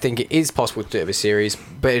 I think it is possible to do it as a series,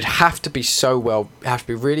 but it'd have to be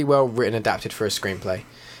really well written, adapted for a screenplay.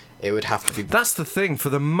 It would have to be. That's the thing. For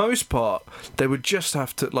the most part, they would just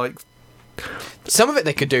have to like. Some of it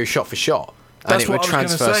they could do shot for shot, and That's it would what I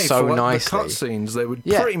was transfer going to say. so For like nicely. the cutscenes, they would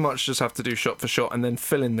Yeah. pretty much just have to do shot for shot and then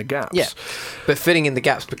fill in the gaps. Yeah, but filling in the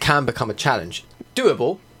gaps can become a challenge.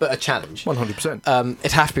 Doable, but a challenge. 100%.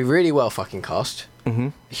 It'd have to be really well fucking cast.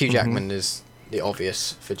 Hugh Jackman is the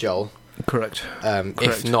obvious for Joel. Correct. If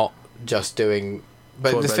Correct. not just doing.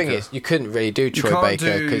 But Troy the thing Baker. is, you couldn't really do You Troy can't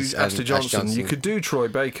Baker do because Ashley Johnson. You could do Troy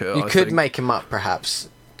Baker. You I could think. make him up, perhaps.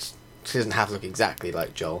 He doesn't have to look exactly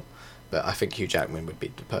like Joel, but I think Hugh Jackman would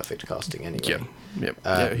be the perfect casting anyway.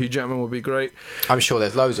 Yeah. Hugh Jackman would be great. I'm sure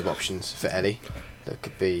there's loads of options for Ellie. There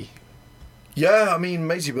could be. Yeah, I mean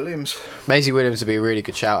Maisie Williams Maisie Williams would be a really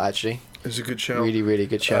good shout, actually. is a good shout. Really, really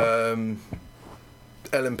good shout.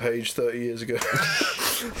 Ellen Page 30 years ago.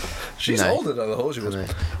 She's No. older than I thought she was.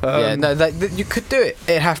 Yeah, no, you could do it.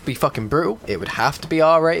 It'd have to be fucking brutal. It would have to be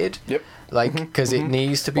R-rated. Yep. Like, because it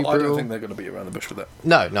needs to be But I don't brutal. think they're going to be around the bush with that.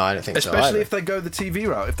 No, I don't think so. Especially either. if they go the TV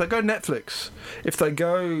route. If they go Netflix, if they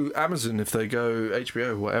go Amazon, if they go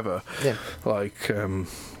HBO, whatever. Yeah. Like,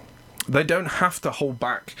 they don't have to hold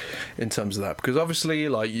back in terms of that because obviously,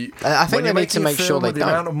 like, I think when they you're need to making a make sure film, they with the don't.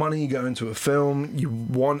 amount of money you go into a film, you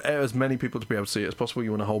want as many people to be able to see it as possible. You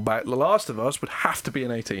want to hold back. The Last of Us would have to be an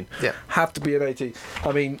 18. Yeah. Have to be an 18.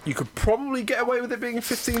 I mean, you could probably get away with it being a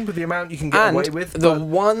 15 with the amount you can get And away with. the but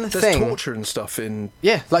one there's thing- torture and stuff in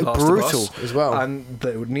Yeah, like Last of brutal Us, as well. and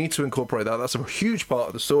they would need to incorporate that. That's a huge part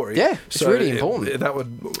of the story. Yeah, it's really important. That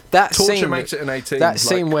would That torture scene- makes it an 18. That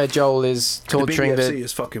scene where Joel is torturing the BBFC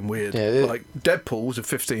is fucking weird. Yeah, like Deadpool's a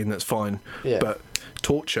 15, that's fine. Yeah. But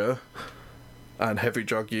torture and heavy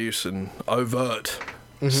drug use and overt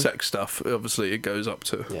sex stuff, obviously it goes up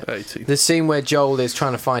to 18. The scene where Joel is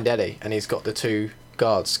trying to find Eddie and he's got the two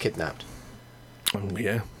guards kidnapped.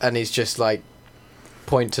 Yeah. And he's just like,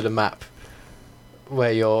 point to the map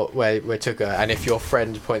where took her, and if your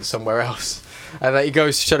friend points somewhere else. And then he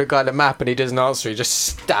goes to show the guy the map and he doesn't answer, he just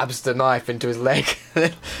stabs the knife into his leg.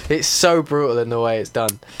 It's so brutal in the way it's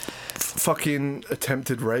done. Fucking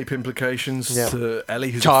attempted rape implications Yeah. to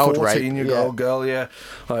Ellie, who's Child a rape, 14-year-old girl. Yeah,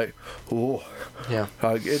 like, oh, Yeah.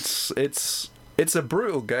 like it's a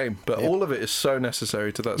brutal game, but Yeah. all of it is so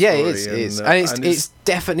necessary to that Yeah, story. it is. And, And it's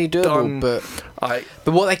definitely doable, done-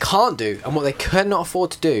 but what they can't do and what they cannot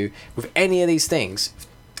afford to do with any of these things,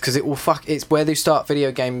 because it's where they start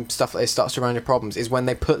video game stuff that starts to run into problems, is when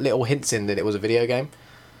they put little hints in that it was a video game.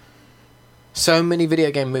 So many video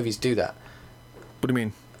game movies do that. What do you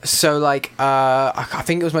mean? So like I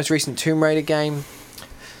think it was most recent Tomb Raider game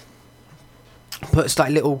puts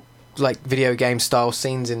like little like video game style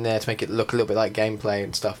scenes in there to make it look a little bit like gameplay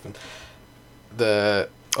and stuff, and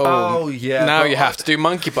yeah, now but you have to do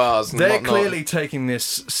monkey bars and they're whatnot. clearly taking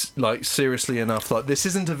this like seriously enough. Like, this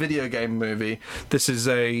isn't a video game movie. This is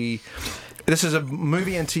This is a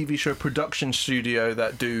movie and TV show production studio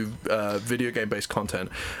that do video game based content,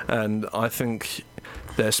 and I think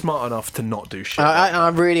they're smart enough to not do shit. I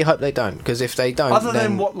really hope they don't, because if they don't, other then...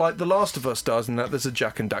 than what like The Last of Us does, and that there's a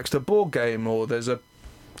Jack and Daxter board game, or there's a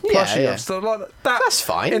plushie of stuff like that. That's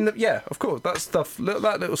fine. Yeah, of course,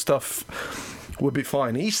 that little stuff would be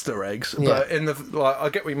fine. Easter eggs, Yeah. but in the like, I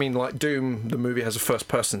get what you mean. Like Doom, the movie has a first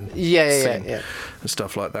person scene Yeah. and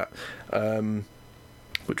stuff like that,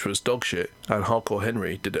 which was dog shit. And Hardcore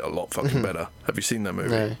Henry did it a lot fucking better. Have you seen that movie?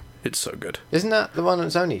 No. It's so good. Isn't that the one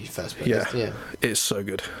that's only first person? Yeah, it's so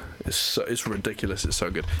good. It's ridiculous. It's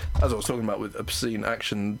so good. As I was talking about with obscene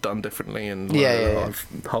action done differently, and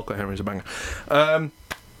Hardcore Henry's a banger.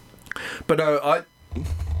 But no,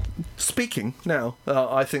 speaking now,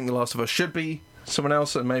 I think The Last of Us should be someone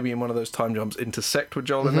else, and maybe in one of those time jumps intersect with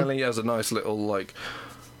Joel and Ellie as a nice little like.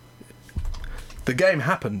 The game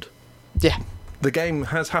happened. Yeah. The game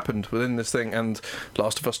has happened within this thing, and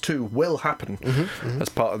Last of Us 2 will happen as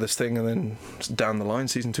part of this thing, and then down the line,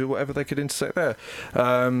 Season 2, whatever they could intersect there.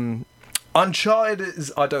 Uncharted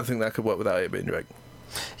I don't think that could work without it being Drake.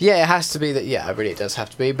 Yeah, it has to be that. Yeah, really, it does have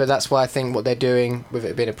to be. But that's why I think what they're doing with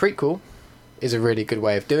it being a prequel is a really good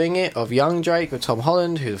way of doing it. Of young Drake with Tom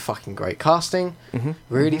Holland, who's a fucking great casting.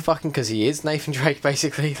 Really fucking, because he is Nathan Drake,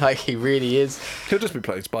 basically. Like, he really is. He'll just be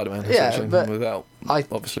playing Spider-Man, Yeah, essentially, but without,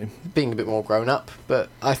 obviously. Being a bit more grown up. But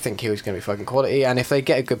I think he was going to be fucking quality. And if they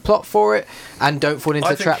get a good plot for it and don't fall into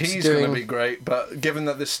the traps I think he's doing... going to be great, but given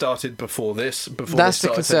that this started before that's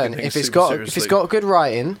the concern. If it's got good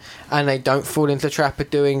writing and they don't fall into the trap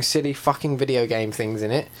of doing silly fucking video game things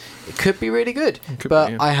in it, it could be really good.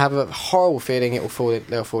 I have a horrible feeling they'll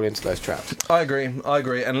fall into those traps. I agree.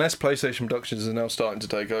 Unless PlayStation Productions are now starting to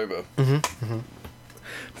take over.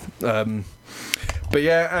 But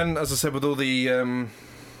yeah, and as I said, with all the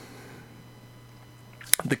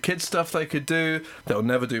kid stuff they could do, they'll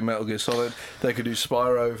never do Metal Gear Solid. They could do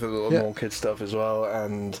Spyro for a lot more kid stuff as well,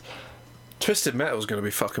 and Twisted Metal's going to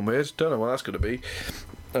be fucking weird. Don't know what that's going to be.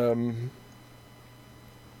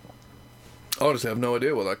 Honestly, I have no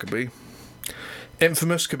idea what that could be.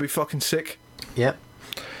 Infamous could be fucking sick. Yep.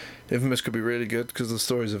 Infamous could be really good, because the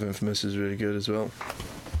stories of Infamous is really good as well.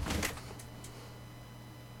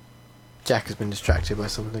 Jack has been distracted by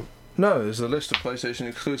something. No, there's a list of PlayStation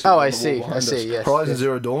exclusives. Oh, I see, yes. Horizon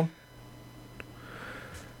Zero Dawn.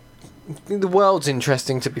 The world's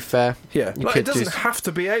interesting, to be fair. Yeah, like, it doesn't have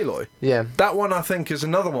to be Aloy. Yeah. That one, I think, is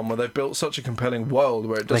another one where they've built such a compelling world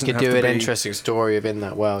where it doesn't have to be... They could do an interesting story within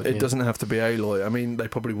that world. It doesn't have to be Aloy. I mean, they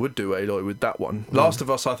probably would do Aloy with that one. Last of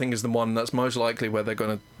Us, I think, is the one that's most likely where they're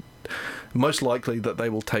going to... Most likely that they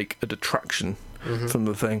will take a detraction from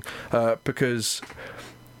the thing. Because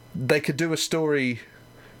they could do a story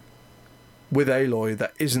with Aloy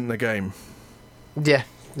that isn't the game. Yeah,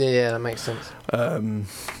 that makes sense.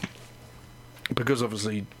 Because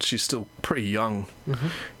obviously she's still pretty young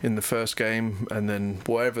in the first game, and then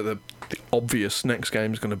whatever the obvious next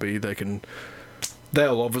game is going to be,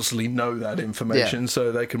 they'll obviously know that information, so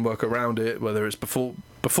they can work around it, whether it's before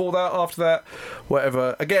that, after that,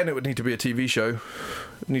 whatever. Again, it would need to be a TV show.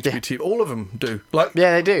 It needs to be TV. All of them do.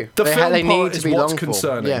 They do. The film they part need to is be what's long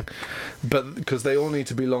concerning. form. But because they all need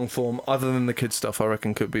to be long form, other than the kids stuff, I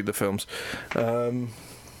reckon could be the films.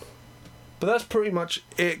 But that's pretty much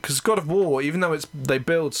it, because God of War, even though they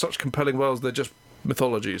build such compelling worlds, they're just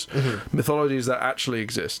mythologies. Mythologies that actually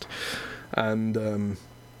exist. And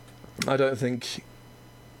I don't think...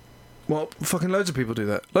 Well, fucking loads of people do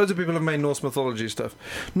that. Loads of people have made Norse mythology stuff.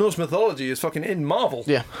 Norse mythology is fucking in Marvel.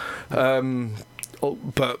 Yeah.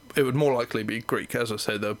 But it would more likely be Greek, as I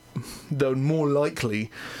said. They're more likely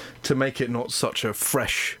to make it not such a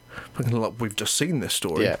fresh... Like, we've just seen this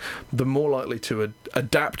story. Yeah. They're more likely to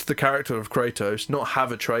adapt the character of Kratos, not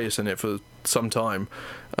have Atreus in it for some time,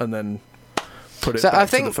 and then put it back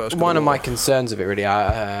to the first. One of my concerns of it, really,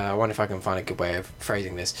 I wonder if I can find a good way of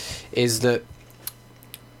phrasing this, is that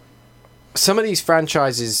some of these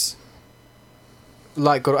franchises,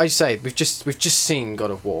 like God, I say, we've just seen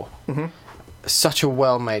God of War. Such a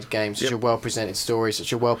well-made game, such a well-presented story,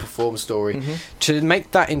 such a well-performed story. To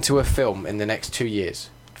make that into a film in the next 2 years,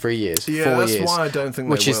 3 years, 4 years, that's why I don't think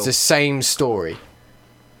which they is will. the same story.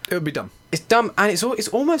 It would be dumb. It's dumb, and it's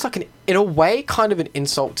almost like in a way, kind of an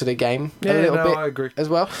insult to the game. A little bit, I agree as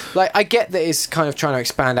well. Like, I get that it's kind of trying to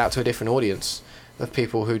expand out to a different audience of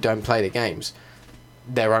people who don't play the games.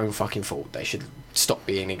 Their own fucking fault. They should stop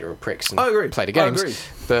being ignorant pricks and play the games. I agree.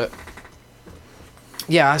 But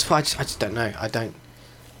yeah, that's why I just don't know.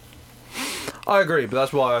 I agree, but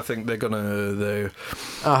that's why I think they're gonna.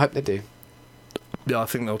 I hope they do. Yeah, I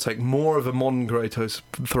think they'll take more of a modern Kratos,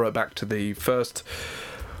 throw it back to the first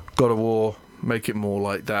God of War, make it more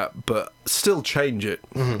like that, but still change it.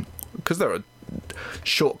 Because there are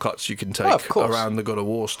shortcuts you can take around the God of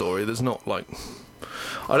War story. There's not like...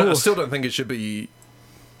 I still don't think it should be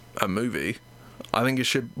a movie. I think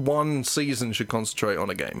one season should concentrate on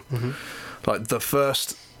a game. Like, the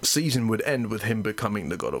first season would end with him becoming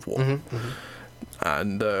the God of War.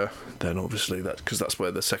 And then obviously because that's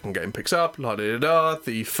where the second game picks up.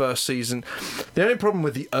 The first season. The only problem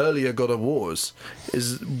with the earlier God of Wars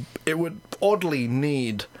is it would oddly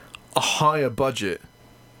need a higher budget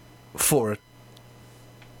for a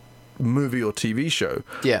movie or TV show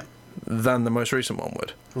than the most recent one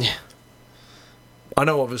would. Yeah. I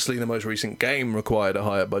know obviously the most recent game required a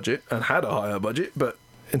higher budget and had a higher budget, but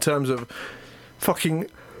in terms of fucking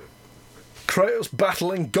Kratos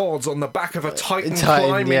battling gods on the back of a Titan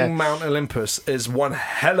climbing Mount Olympus is one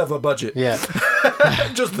hell of a budget. Yeah.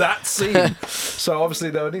 Just that scene. So obviously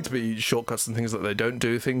there would need to be shortcuts and things that they don't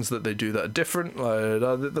do, things that they do that are different.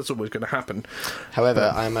 That's always going to happen.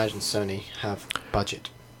 However, I imagine Sony have budget.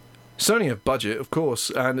 Sony have budget, of course,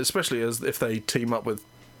 and especially if they team up with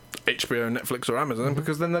HBO, Netflix, or Amazon,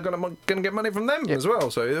 because then they're going to get money from them as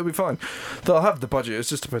well, so it'll be fine. They'll have the budget. It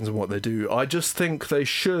just depends on what they do. I just think they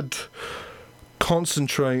should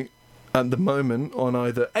concentrate at the moment on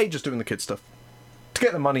either just doing the kid stuff to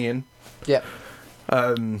get the money in. Yeah.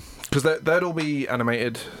 Because they'd all be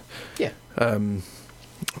animated. Yeah.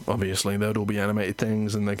 Obviously, they'd all be animated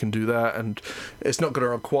things, and they can do that, and it's not going to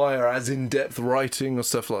require as in-depth writing or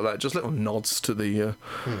stuff like that. Just little nods to the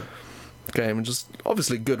game, and just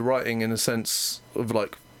obviously good writing in a sense of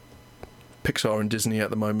like Pixar and Disney at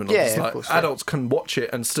the moment. Yeah, just, like, of course, adults can watch it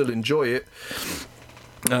and still enjoy it,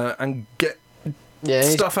 and get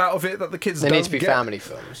stuff out of it that the kids don't get. They need to be family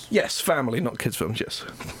films. Yes, family, not kids films. Yes.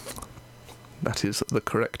 That is the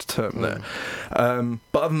correct term there.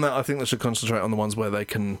 But other than that, I think they should concentrate on the ones where they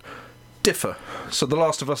can differ. So The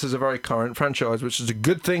Last of Us is a very current franchise, which is a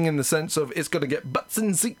good thing in the sense of it's going to get butts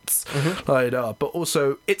in seats. But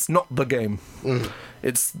also, it's not the game.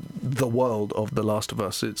 It's the world of The Last of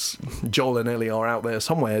Us. It's Joel and Ellie are out there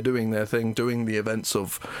somewhere doing their thing, doing the events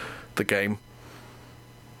of the game.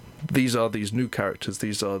 These are these new characters.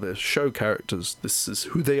 These are their show characters. This is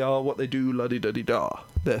who they are, what they do, la-di-da-di-da.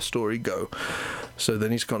 Their story, go. So they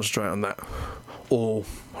need to concentrate on that. Or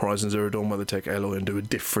Horizon Zero Dawn, where they take Aloy and do a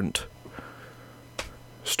different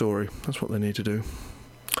story. That's what they need to do.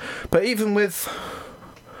 But even with...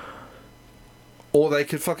 Or they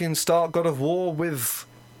could fucking start God of War with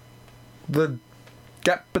the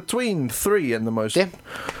gap between 3 and the most... Yeah.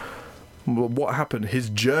 What happened,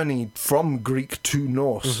 his journey from Greek to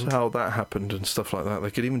Norse, how that happened and stuff like that.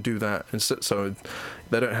 They could even do that instead, so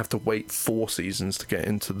they don't have to wait 4 seasons to get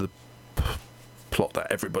into the plot that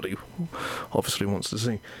everybody obviously wants to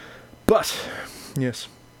see. But yes,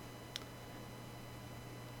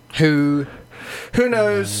 who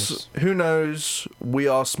knows? Who knows? We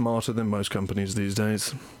are smarter than most companies these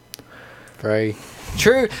days. Very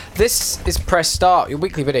true. This is Press Start, your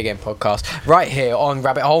weekly video game podcast, right here on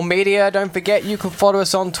Rabbit Hole Media. Don't forget, you can follow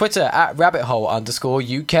us on Twitter at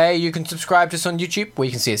rabbithole_UK. You can subscribe to us on YouTube, where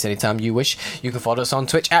you can see us anytime you wish. You can follow us on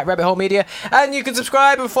Twitch at Rabbit Hole Media, and you can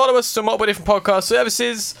subscribe and follow us on multiple different podcast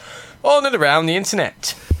services on and around the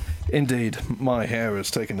internet. Indeed, my hair has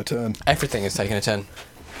taken a turn. Everything is taking a turn.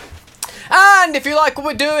 And if you like what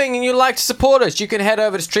we're doing and you'd like to support us, you can head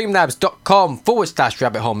over to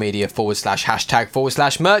streamlabs.com/rabbithole media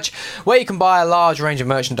 /hashtag/merch, where you can buy a large range of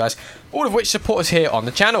merchandise, all of which support us here on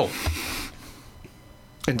the channel.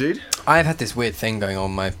 Indeed. I've had this weird thing going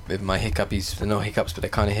on with my hiccups. They're not hiccups, but they're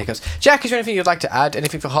kind of hiccups. Jack, is there anything you'd like to add?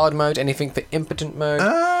 Anything for hard mode? Anything for impotent mode?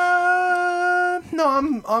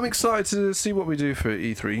 No, I'm excited to see what we do for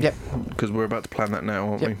E3. Yep. Because we're about to plan that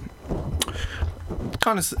now, aren't we?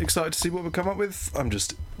 Kind of excited to see what we come up with. I'm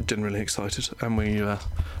just generally excited, and we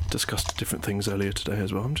discussed different things earlier today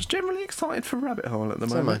as well. I'm just generally excited for Rabbit Hole at the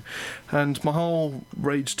moment. And my whole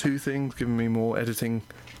Rage 2 thing's giving me more editing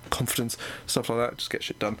confidence, stuff like that. Just get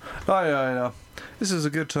shit done. Yeah. This is a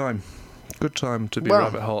good time. Good time to be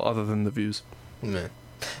Rabbit Hole, other than the views. No.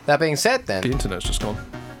 That being said, then, the internet's just gone.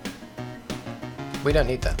 We don't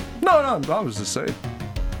need that. No, I was just saying.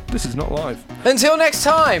 This is not live. Until next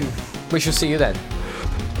time, we shall see you then.